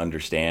I didn't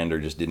understand or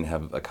just didn't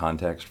have a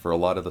context for a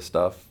lot of the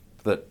stuff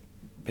that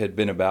had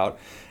been about.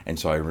 And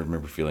so I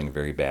remember feeling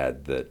very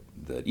bad that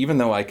even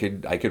though I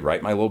could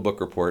write my little book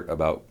report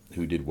about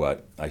who did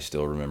what, I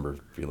still remember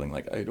feeling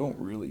like I don't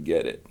really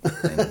get it.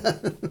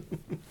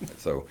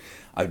 So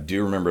I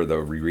do remember though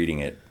rereading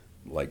it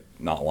like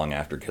not long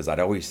after, because I'd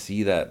always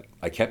see that.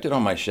 I kept it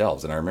on my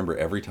shelves, and I remember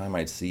every time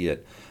I'd see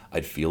it,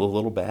 I'd feel a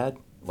little bad.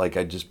 Like,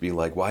 I'd just be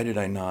like, why did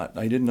I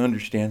didn't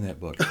understand that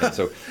book. And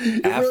so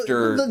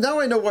after... Now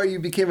I know why you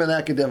became an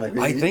academic.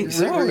 I think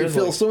so. You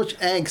feel so much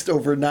angst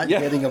over not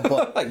getting a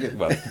book.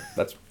 Well,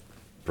 that's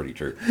pretty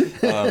true.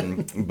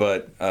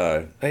 But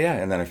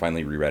and then I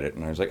finally reread it,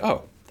 and I was like,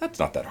 oh, that's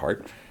not that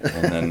hard.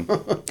 And then,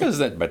 because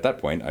at that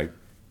point, I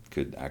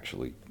could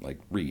actually,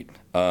 like, read.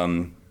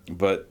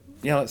 But,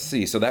 yeah, let's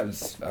see. So that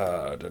was...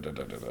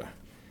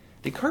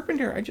 Did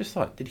Carpenter, I just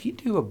thought, did he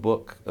do a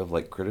book of,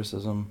 like,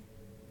 criticism?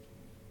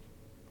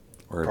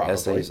 Or Probably.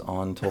 Essays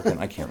on Tolkien?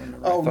 I can't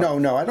remember.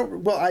 No. I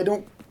don't. Well, I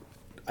don't.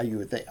 You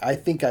would think. I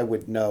think I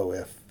would know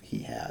if he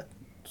had.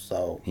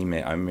 So he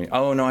may.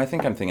 Oh no, I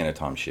think I'm thinking of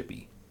Tom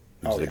Shippey,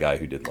 who's the guy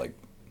who did like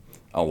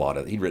a lot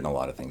of. He'd written a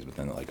lot of things, but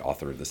then like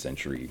author of the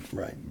century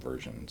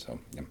version. So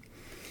yeah.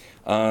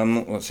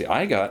 Let's see.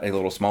 I got a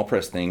little small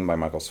press thing by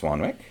Michael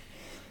Swanwick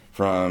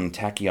from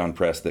Tachyon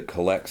Press that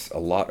collects a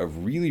lot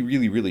of really,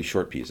 really, really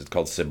short pieces. It's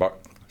called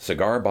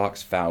Cigar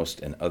Box Faust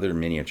and Other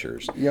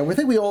Miniatures. Yeah, we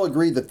think we all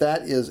agree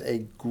that is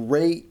a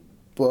great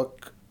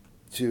book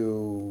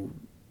to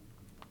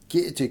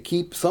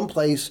keep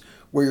someplace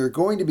where you're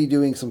going to be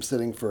doing some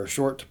sitting for a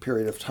short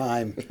period of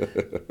time,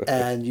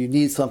 and you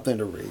need something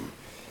to read.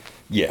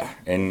 Yeah,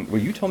 and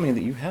you told me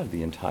that you have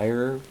the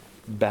entire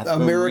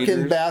bathroom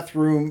American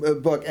bathroom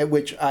book,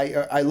 which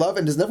I love,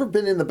 and has never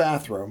been in the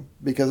bathroom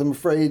because I'm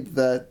afraid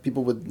that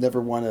people would never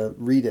want to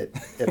read it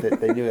if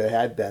they knew it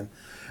had been.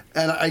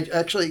 And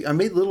I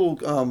made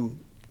little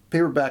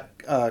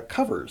paperback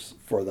covers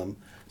for them,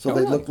 so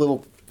they look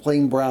little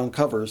plain brown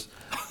covers.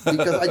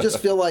 because I just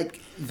feel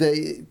like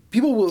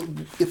people will,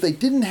 if they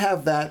didn't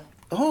have that.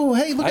 Oh,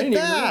 hey, look I at didn't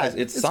even that! realize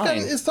it's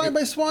signed. It's signed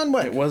by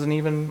Swanwick. It wasn't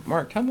even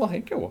marked. Well,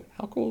 hey, cool.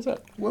 How cool is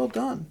that? Well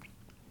done.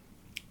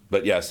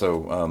 But yeah,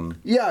 so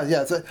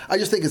Yeah. I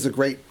just think it's a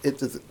great.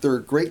 They're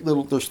great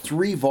little. There's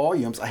 3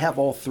 volumes. I have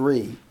all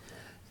 3,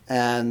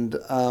 and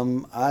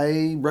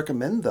I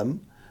recommend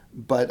them,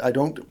 but I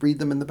don't read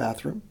them in the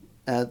bathroom,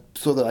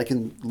 so that I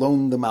can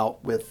loan them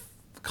out with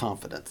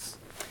confidence.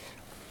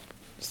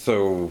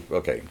 So,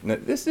 okay, now,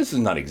 this is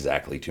not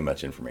exactly too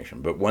much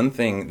information, but one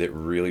thing that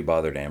really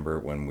bothered Amber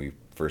when we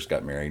first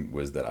got married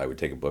was that I would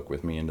take a book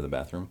with me into the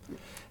bathroom,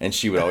 and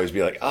she would always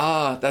be like,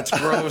 that's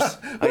gross.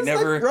 I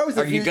never, gross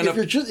are you gonna...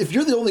 If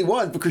you're the only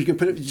one, because you can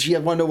put it, she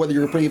had want to know whether you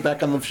were putting it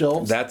back on the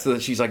shelves?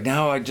 She's like,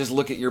 now I just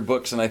look at your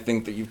books and I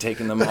think that you've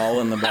taken them all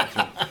in the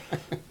bathroom.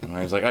 And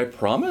I was like, I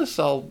promise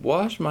I'll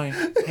wash my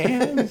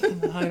hands.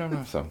 I don't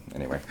know. So,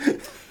 anyway.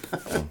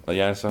 But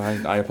yeah, so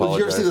I apologize. Did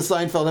you ever see the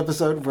Seinfeld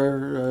episode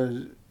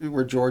where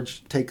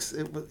George takes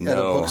it at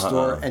a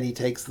bookstore and he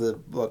takes the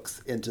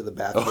books into the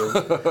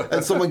bathroom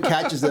and someone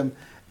catches him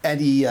and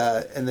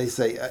and they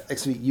say,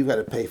 "Excuse me, you got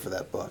to pay for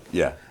that book."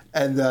 Yeah.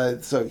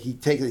 And so he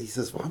takes it. He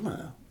says, "Well, I'm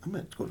gonna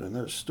go to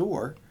another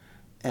store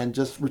and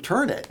just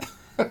return it."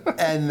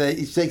 And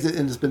he takes it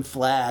and it's been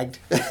flagged.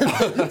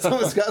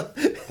 Someone's got.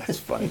 That's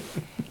funny.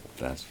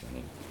 That's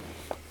funny.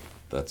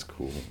 That's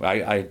cool.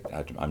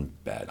 I'm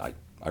bad.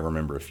 I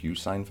remember a few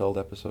Seinfeld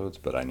episodes,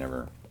 but I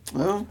never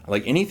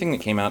like anything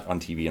that came out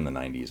on TV in the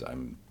 90s. I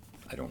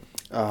don't.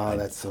 Oh,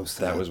 that's so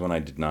sad. That was when I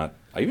did not.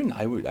 I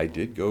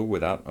did go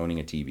without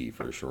owning a TV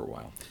for a short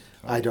while.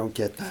 So. I don't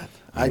get that.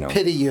 I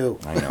pity you.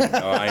 I know.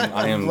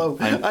 No,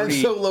 I'm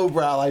so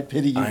lowbrow. I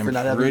pity you for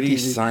not having a TV. I'm pretty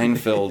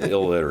Seinfeld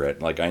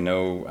illiterate. Like I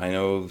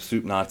know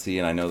Soup Nazi,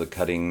 and I know the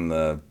cutting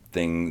the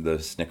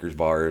Snickers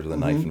bars with a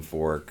knife and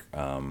fork.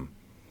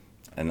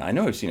 And I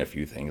know I've seen a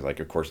few things. Like,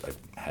 of course, I've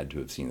had to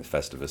have seen the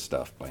Festivus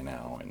stuff by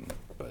now.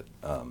 But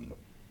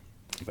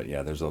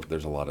yeah, there's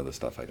a lot of the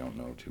stuff I don't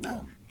know too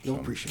well. You'll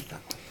appreciate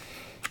that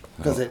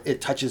because it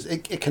touches,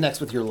 it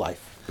connects with your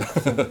life.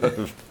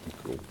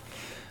 Cool.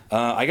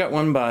 I got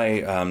one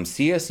by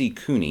C.S.E.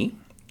 Cooney,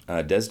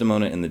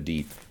 Desdemona in the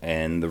Deep,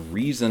 and the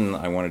reason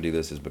I want to do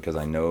this is because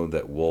I know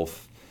that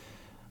Woolf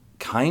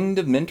kind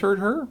of mentored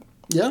her.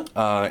 Yeah.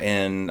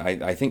 And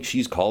I think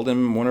she's called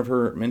him one of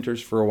her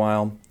mentors for a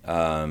while.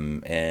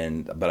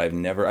 But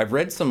I've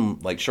read some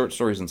like short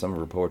stories and some of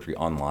her poetry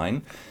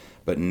online,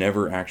 but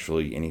never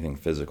actually anything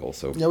physical.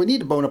 So yeah, we need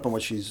to bone up on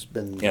what she's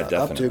been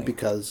up to,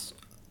 because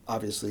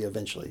obviously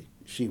eventually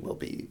she will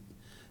be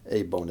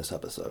a bonus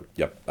episode.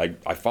 Yep.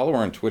 I follow her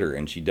on Twitter,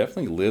 and she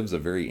definitely lives a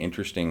very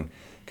interesting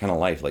kind of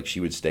life. Like, she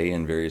would stay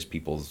in various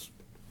people's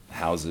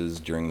houses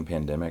during the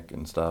pandemic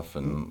and stuff,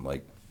 and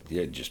like,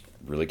 yeah, just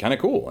really kind of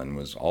cool, and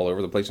was all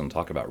over the place and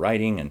talk about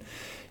writing and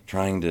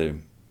trying to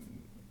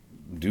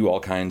do all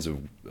kinds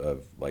of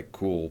like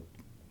cool,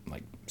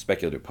 like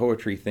speculative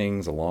poetry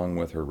things along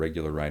with her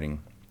regular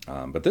writing.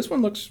 But this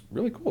one looks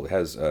really cool. It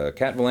has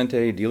Kat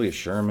Valente, Delia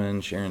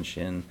Sherman, Sharon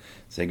Shin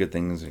say good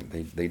things.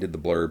 They did the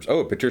blurbs.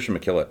 Oh, Patricia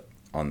McKillip.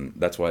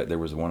 That's why there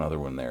was one other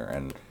one there,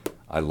 and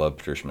I love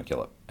Patricia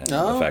McKillip, and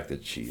the fact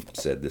that she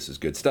said this is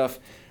good stuff.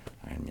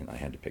 I mean, I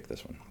had to pick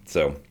this one.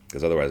 So,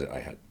 because otherwise I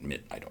had to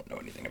admit I don't know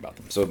anything about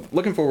them. So,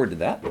 looking forward to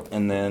that.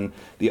 And then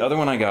the other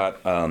one I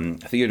got,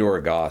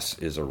 Theodora Goss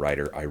is a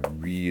writer I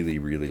really,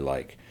 really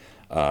like.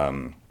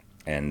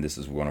 And this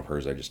is one of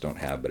hers I just don't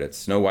have, but it's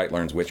Snow White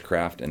Learns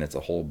Witchcraft, and it's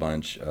a whole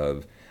bunch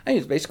of,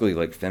 it's basically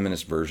like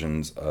feminist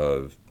versions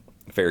of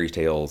fairy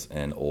tales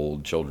and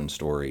old children's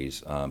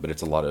stories, but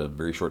it's a lot of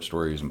very short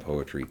stories and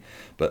poetry.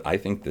 But I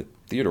think that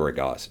Theodora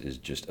Goss is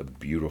just a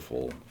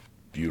beautiful,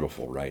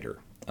 beautiful writer.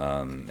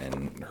 And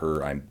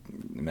I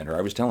met her,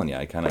 I was telling you,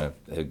 I kind of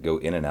go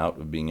in and out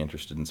of being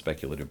interested in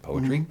speculative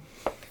poetry,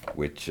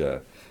 which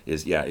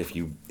is,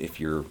 if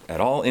you're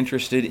at all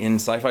interested in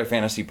sci-fi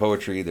fantasy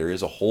poetry, there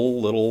is a whole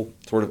little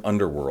sort of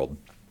underworld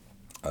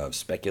of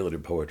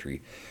speculative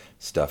poetry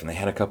stuff. And they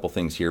had a couple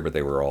things here, but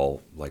they were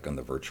all like on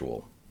the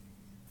virtual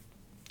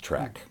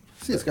track.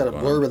 See, it's got a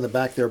blurb in the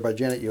back there by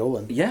Janet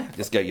Yolen. Yeah,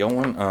 it's got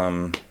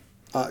Yolen.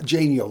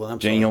 Jane Yolen.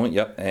 Jane Yolen,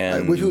 yep.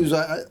 And who's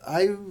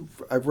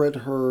I've read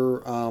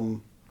her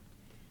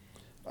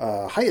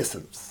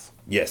Hyacinths.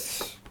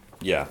 Yes,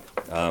 yeah.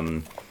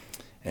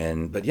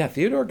 But yeah,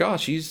 Theodora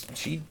Goss,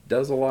 she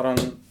does a lot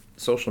on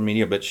social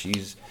media, but she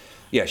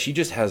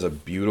just has a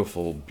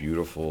beautiful,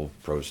 beautiful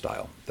prose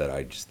style that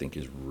I just think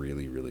is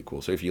really, really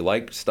cool. So if you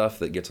like stuff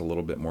that gets a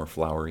little bit more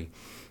flowery,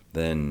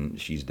 then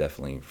she's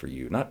definitely for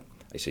you.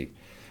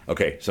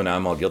 Okay, so now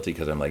I'm all guilty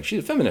because I'm like, she's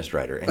a feminist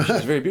writer, and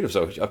she's very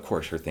beautiful. So, of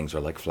course, her things are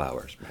like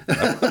flowers.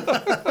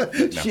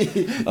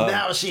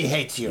 Now she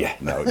hates you. Yeah,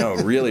 no,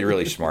 really,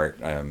 really smart.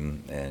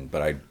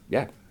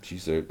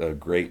 She's a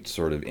great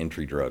sort of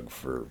entry drug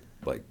for,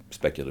 like,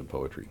 speculative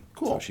poetry.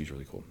 Cool. So she's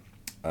really cool.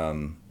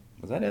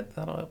 Was that it?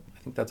 I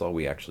think that's all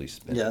we actually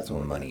spent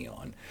money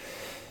on.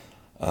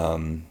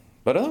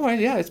 But otherwise,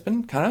 yeah, it's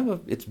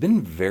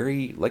been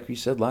very, like we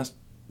said last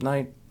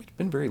night, it's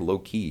been very low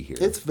key here.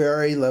 It's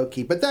very low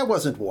key, but that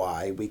wasn't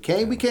why we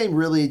came. We came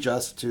really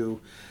just to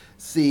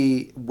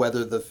see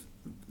whether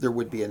there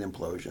would be an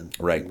implosion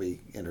Right. when we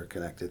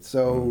interconnected.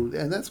 So,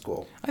 and that's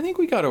cool. I think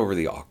we got over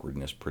the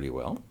awkwardness pretty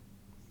well.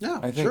 Yeah,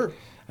 I think. sure.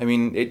 I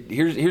mean,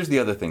 here's the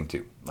other thing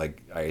too.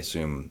 Like, I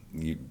assume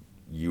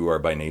you are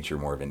by nature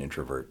more of an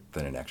introvert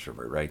than an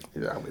extrovert, right?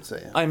 Yeah, I would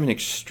say. Yeah. I'm an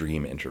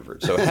extreme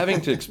introvert, so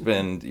having to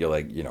expend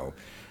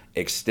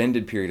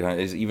extended period of time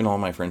is, even all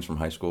my friends from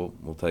high school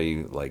will tell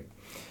you, like,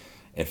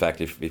 in fact,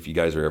 if you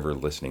guys are ever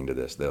listening to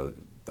this,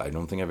 I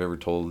don't think have I ever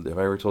told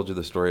you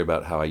the story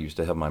about how I used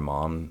to have my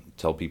mom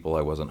tell people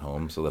I wasn't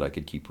home so that I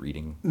could keep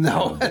reading?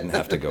 No. And didn't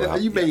have to go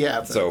out. You may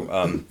have.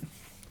 So,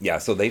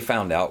 so they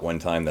found out one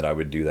time that I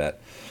would do that,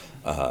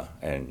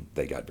 and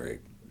they got very.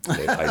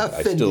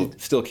 I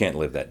still can't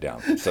live that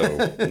down.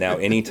 So now,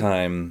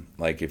 anytime,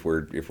 like if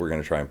we're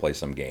going to try and play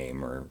some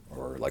game, or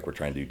like we're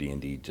trying to do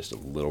D&D just a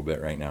little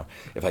bit right now,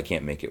 if I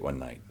can't make it one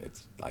night,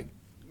 it's like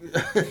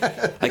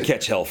I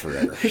catch hell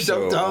forever.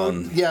 So,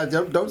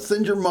 don't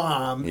send your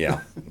mom.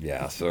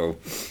 Yeah. So,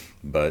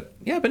 but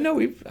no,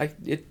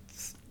 it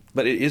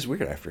is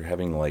weird after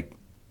having like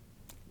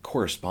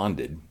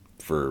corresponded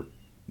for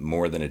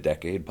more than a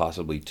decade,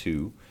 possibly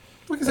two.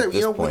 Like I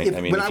said,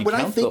 when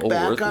I think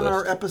back on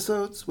our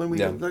episodes, when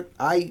we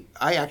I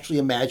actually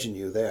imagine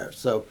you there.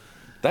 So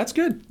that's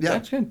good. Yeah.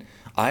 That's good.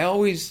 I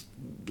always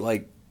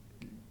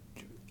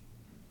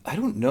I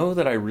don't know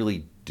that I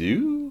really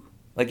do.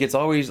 Like, it's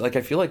always like,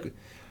 I feel like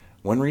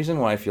one reason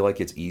why I feel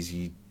like it's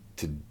easy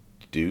to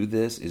do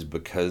this is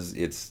because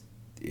it's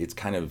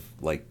kind of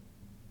like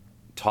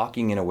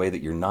talking in a way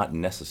that you're not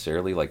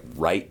necessarily like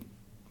right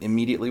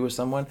immediately with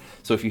someone.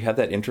 So if you have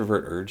that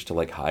introvert urge to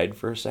like hide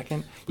for a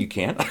second, you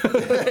can't.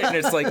 And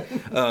it's like,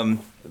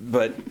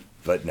 but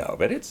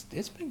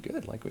it's been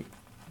good.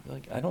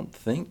 I don't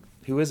think,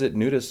 who is it?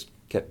 Nudist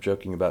kept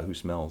joking about who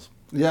smells.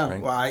 Yeah,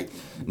 right? well,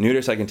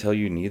 Nudist, I can tell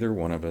you, neither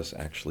one of us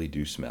actually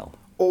do smell.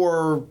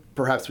 Or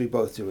perhaps we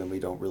both do and we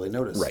don't really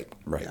notice. Right.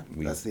 Yeah,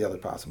 that's the other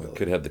possibility. We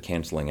could have the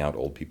canceling out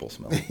old people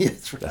smell.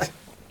 That's right.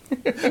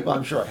 Well,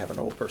 I'm sure I have an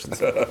old person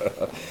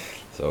smell.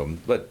 So,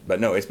 but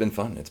no, it's been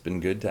fun. It's been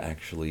good to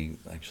actually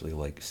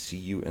like see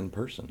you in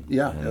person.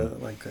 Yeah,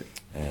 and, like that.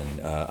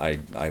 And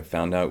I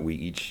found out we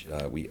each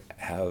we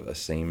have the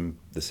same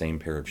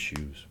pair of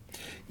shoes.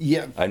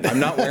 Yeah, I'm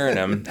not wearing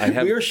them.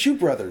 We are shoe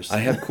brothers. I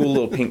have cool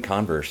little pink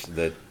Converse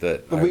that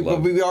I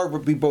love.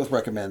 But we both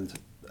recommend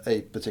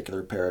a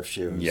particular pair of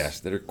shoes. Yes,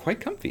 that are quite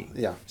comfy.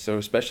 Yeah. So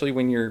especially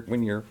when you're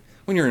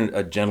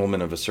a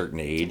gentleman of a certain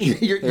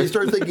age, you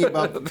start thinking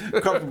about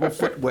comfortable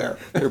footwear.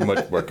 They're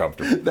much more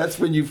comfortable. That's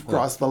when you've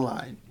crossed the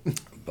line.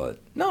 But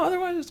no,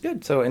 otherwise it's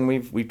good. So, and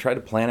we've tried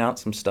to plan out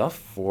some stuff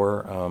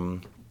for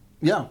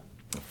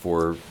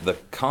the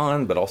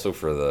con, but also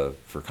for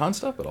con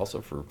stuff, but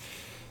also for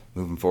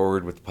moving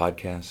forward with the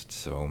podcast.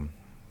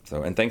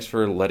 So, and thanks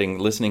for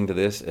listening to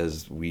this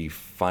as we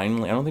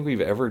finally. I don't think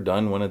we've ever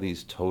done one of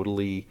these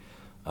totally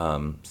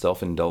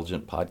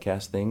self-indulgent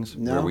podcast things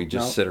where we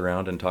just sit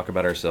around and talk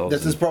about ourselves.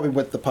 This is probably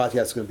what the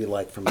podcast is going to be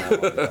like from now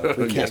on.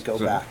 We can't go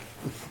back.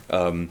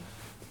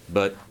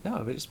 But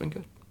no, it's been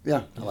good.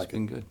 Yeah, It's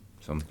been good.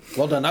 So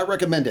well done. I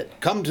recommend it.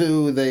 Come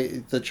to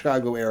the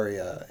Chicago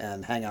area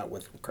and hang out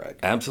with Craig.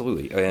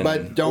 Absolutely.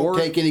 But don't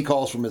take any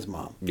calls from his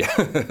mom.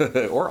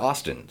 Yeah, or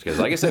Austin, because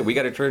like I said, we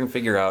got to try and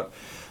figure out.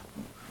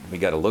 We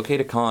got to locate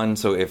a con.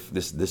 So if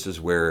this is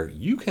where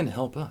you can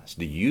help us.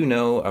 Do you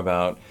know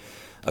about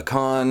a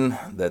con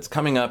that's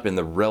coming up in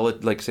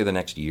the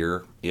next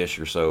year-ish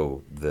or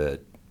so that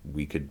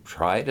we could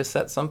try to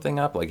set something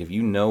up? Like, if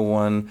you know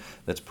one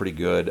that's pretty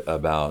good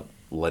about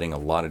letting a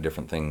lot of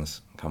different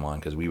things come on,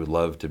 because we would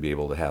love to be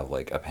able to have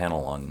like a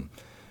panel on,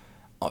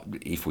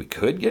 if we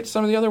could get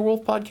some of the other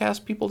Wolf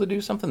Podcast people to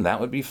do something, that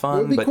would be fun.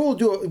 It would be cool.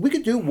 We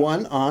could do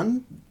one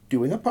on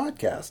doing a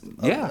podcast.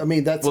 Yeah. I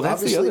mean, that's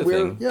the other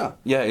thing. Yeah.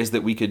 Yeah, is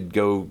that we could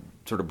go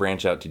sort of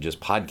branch out to just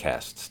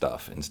podcast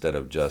stuff instead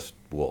of just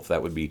Wolf.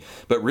 That would be,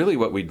 but really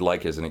what we'd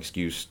like is an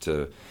excuse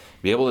to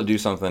be able to do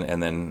something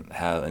and then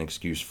have an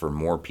excuse for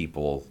more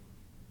people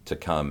to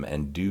come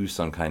and do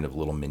some kind of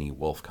little mini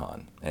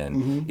WolfCon.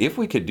 And if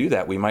we could do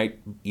that, we might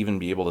even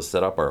be able to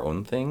set up our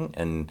own thing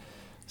and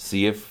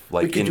see if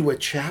we could do a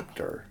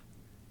chapter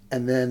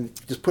and then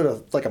just put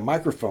a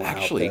microphone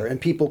out there and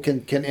people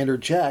can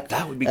interject.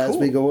 That would be as cool.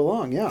 we go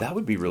along. Yeah, that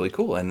would be really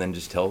cool. And then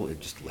just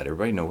let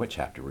everybody know what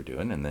chapter we're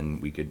doing, and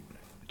then we could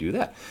do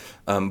that.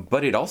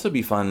 But it'd also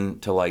be fun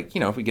to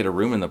if we get a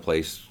room in the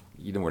place,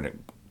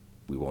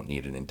 we won't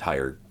need an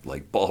entire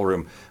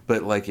ballroom,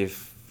 but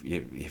if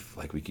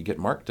we could get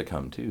Mark to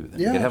come too, then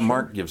we could have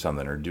Mark give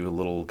something or do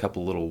a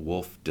couple little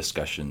Wolf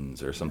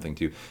discussions or something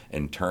too,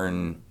 and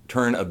turn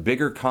a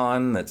bigger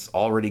con that's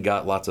already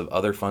got lots of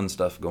other fun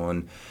stuff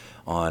going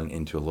on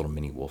into a little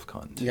mini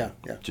WolfCon too. Yeah.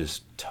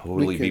 Just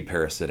totally be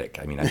parasitic.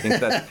 I mean, I think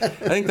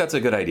that's a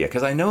good idea,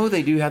 because I know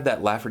they do have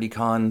that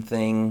LaffertyCon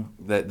thing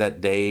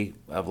that day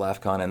of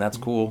LaffCon, and that's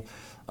cool.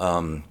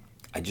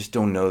 I just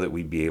don't know that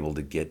we'd be able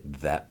to get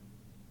that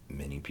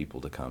many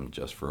people to come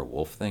just for a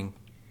Wolf thing.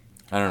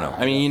 I don't know.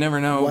 I mean, you never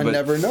know. One but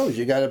never knows.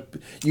 You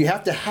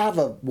have to have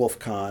a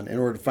WolfCon in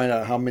order to find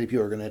out how many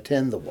people are going to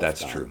attend the WolfCon.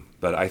 That's true.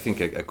 But I think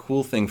a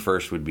cool thing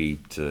first would be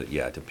to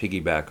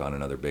piggyback on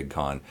another big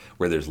con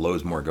where there's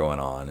loads more going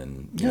on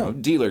and you know,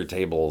 dealer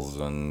tables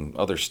and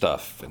other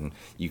stuff. And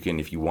you can,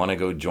 if you want to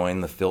go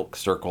join the Filk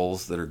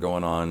circles that are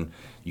going on,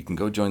 you can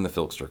go join the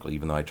Filk circle,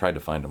 even though I tried to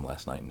find them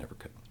last night and never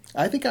could.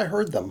 I think I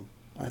heard them.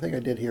 I think I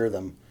did hear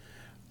them.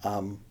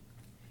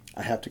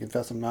 I have to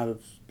confess I'm not as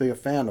big a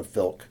fan of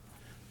Filk.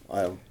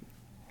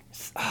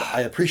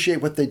 I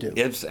appreciate what they do.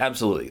 It's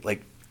absolutely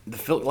like the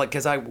Filk. Like,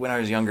 because when I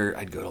was younger,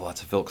 I'd go to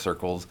lots of Filk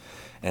circles,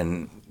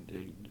 and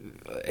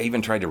I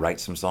even tried to write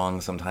some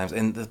songs sometimes.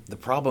 And the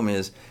problem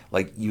is,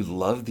 like, you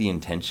love the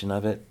intention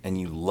of it, and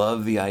you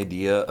love the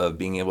idea of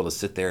being able to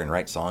sit there and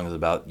write songs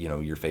about, you know,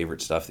 your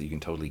favorite stuff that you can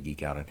totally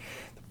geek out on.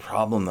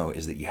 Problem though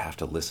is that you have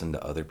to listen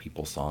to other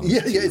people's songs.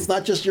 Yeah, it's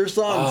not just your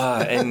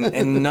songs.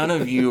 And none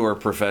of you are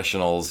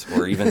professionals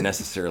or even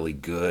necessarily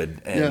good.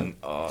 And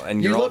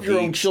and you you're love all your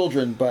own geeks.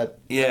 children, but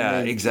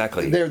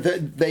Exactly.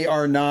 They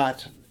are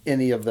not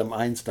any of them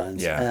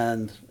Einsteins. Yeah.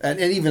 And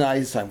even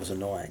Einstein was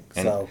annoying.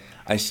 And so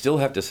I still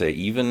have to say,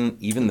 even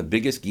the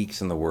biggest geeks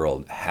in the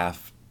world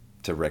have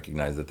to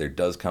recognize that there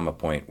does come a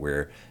point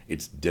where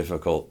it's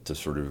difficult to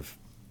sort of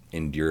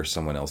endure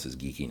someone else's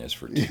geekiness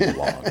for too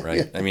long,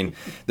 right? I mean,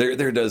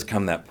 there does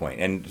come that point,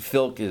 and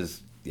Filk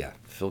is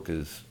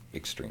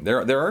extreme. There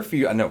are a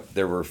few. I know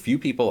there were a few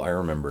people I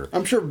remember.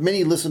 I'm sure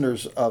many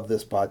listeners of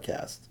this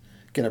podcast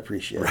can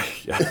appreciate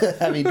yeah.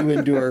 having to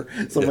endure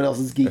someone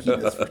else's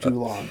geekiness for too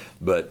long.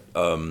 But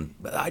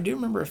I do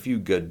remember a few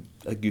good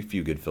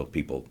Filk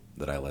people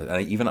that I liked.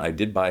 I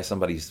did buy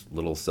somebody's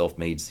little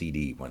self-made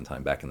CD one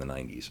time back in the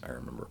 90s, I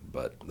remember,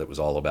 but that was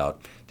all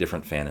about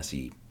different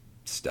fantasy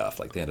stuff.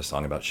 Like they had a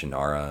song about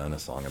Shannara and a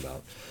song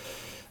about,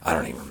 I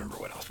don't even remember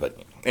what else. But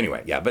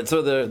anyway, yeah. But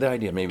so the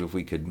idea, maybe if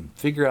we could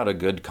figure out a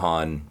good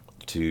con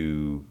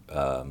to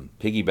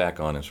piggyback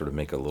on and sort of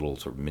make a little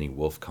sort of mini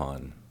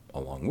WolfCon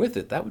along with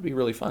it, that would be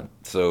really fun.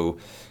 So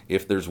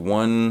if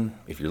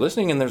you're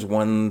listening and there's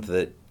one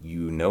that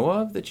you know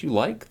of that you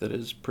like that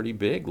is pretty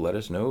big, let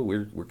us know.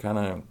 We're kind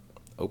of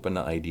open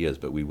to ideas,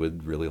 but we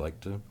would really like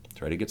to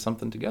try to get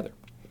something together.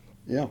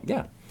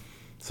 Yeah.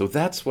 So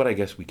that's what I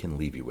guess we can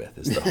leave you with,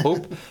 is the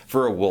hope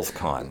for a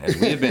WolfCon, as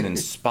we have been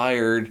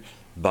inspired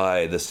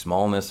by the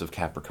smallness of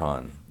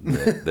Capricorn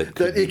that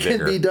could be bigger.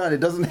 Can be done. It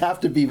doesn't have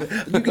to be.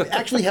 You can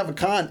actually have a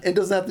con. It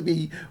doesn't have to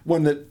be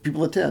one that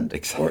people attend.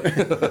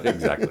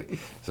 Exactly.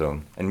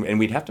 So, and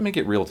we'd have to make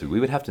it real too. We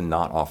would have to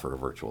not offer a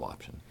virtual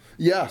option.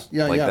 Yes.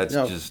 That's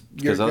just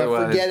because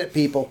otherwise, forget it,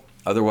 people.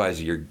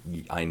 Otherwise,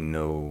 I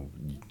know,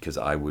 because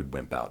I would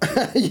wimp out.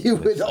 You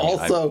would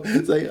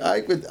say,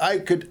 I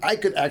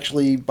could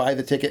actually buy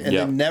the ticket and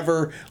then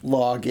never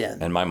log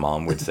in. And my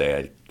mom would say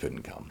I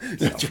couldn't come. So,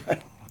 that's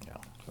right. Yeah.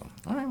 So,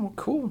 all right. Well,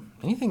 cool.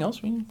 Anything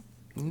else we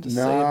need to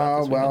say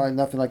No, about this?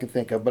 nothing I can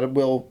think of, but it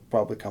will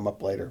probably come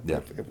up later.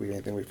 Yeah. If we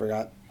anything we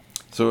forgot.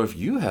 So if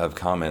you have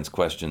comments,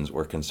 questions,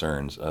 or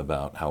concerns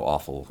about how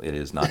awful it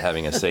is not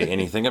having us say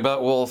anything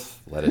about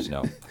Wolf, let us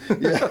know.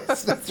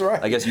 Yes, that's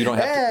right. I guess you don't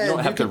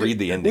have to read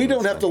the ending. We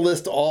don't have to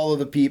list all of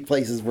the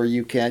places where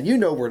you can. You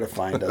know where to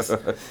find us.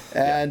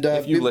 And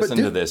if you listen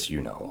to this, you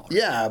know.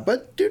 Yeah,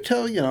 but do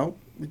tell your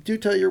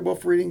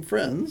Wolf reading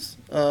friends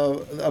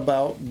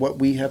about what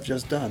we have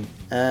just done.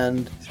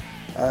 And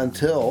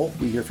until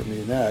we hear from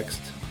you next,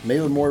 may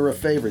the Moira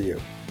favor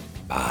you.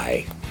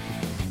 Bye.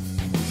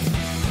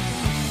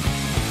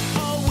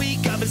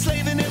 I've been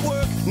slaving at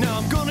work, now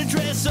I'm gonna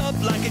dress up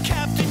like a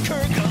Captain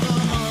Kirk.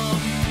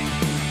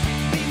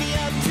 Beat me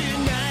up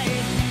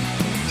tonight,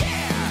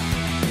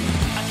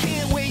 yeah. I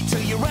can't wait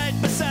till you're right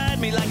beside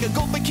me like a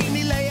gold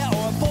bikini Leia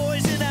or a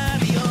poison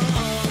ivy.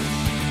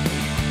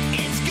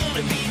 It's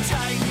gonna be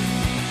tight.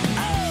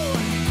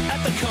 Oh,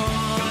 at the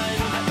con.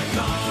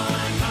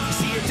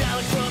 See a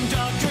Dalek from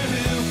Doctor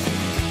Who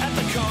at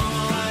the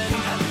con.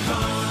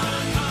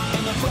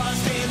 And the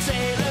Frost and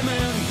Sailor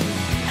Moon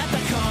at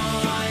the con.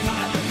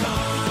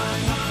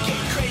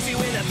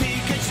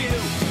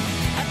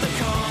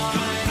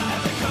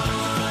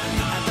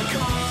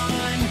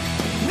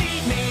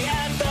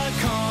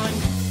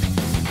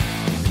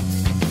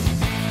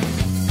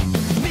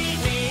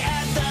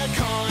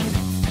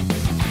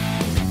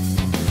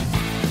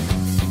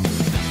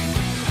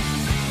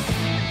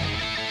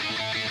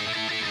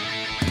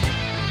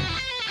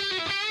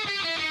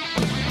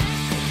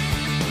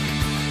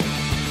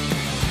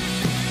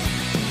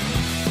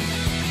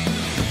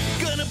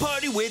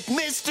 With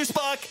Mr.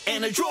 Spock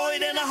and a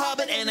droid and a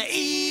hobbit and an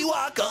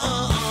Ewok.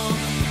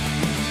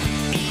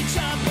 Each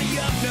hop a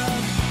yup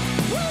nub.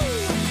 Woo!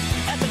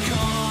 At the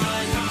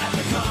con.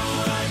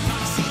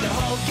 See the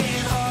Hulk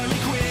and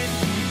Harley Quinn.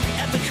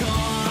 At the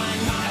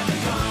con.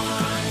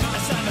 I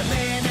saw the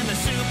Man and the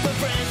Super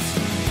Friends.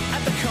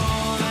 At the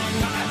con.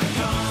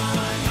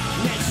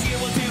 Next year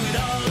we'll do it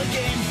all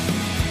again.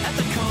 At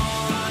the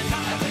con.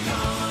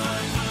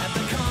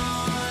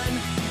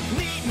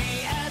 Meet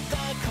me at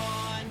the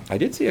con. I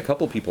did see a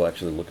couple people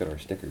actually look at our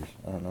stickers.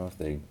 I don't know if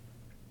they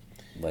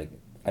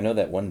I know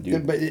that one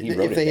dude. But he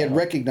wrote if they it had down.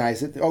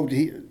 recognized it, oh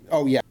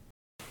yeah.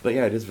 But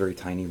yeah, it is very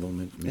tiny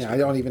little. Yeah, I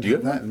don't even Do you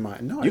have that in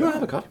mind. No, You I don't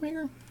have a coffee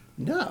maker?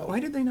 No. Why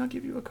did they not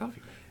give you a coffee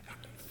maker?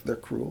 They're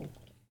cruel.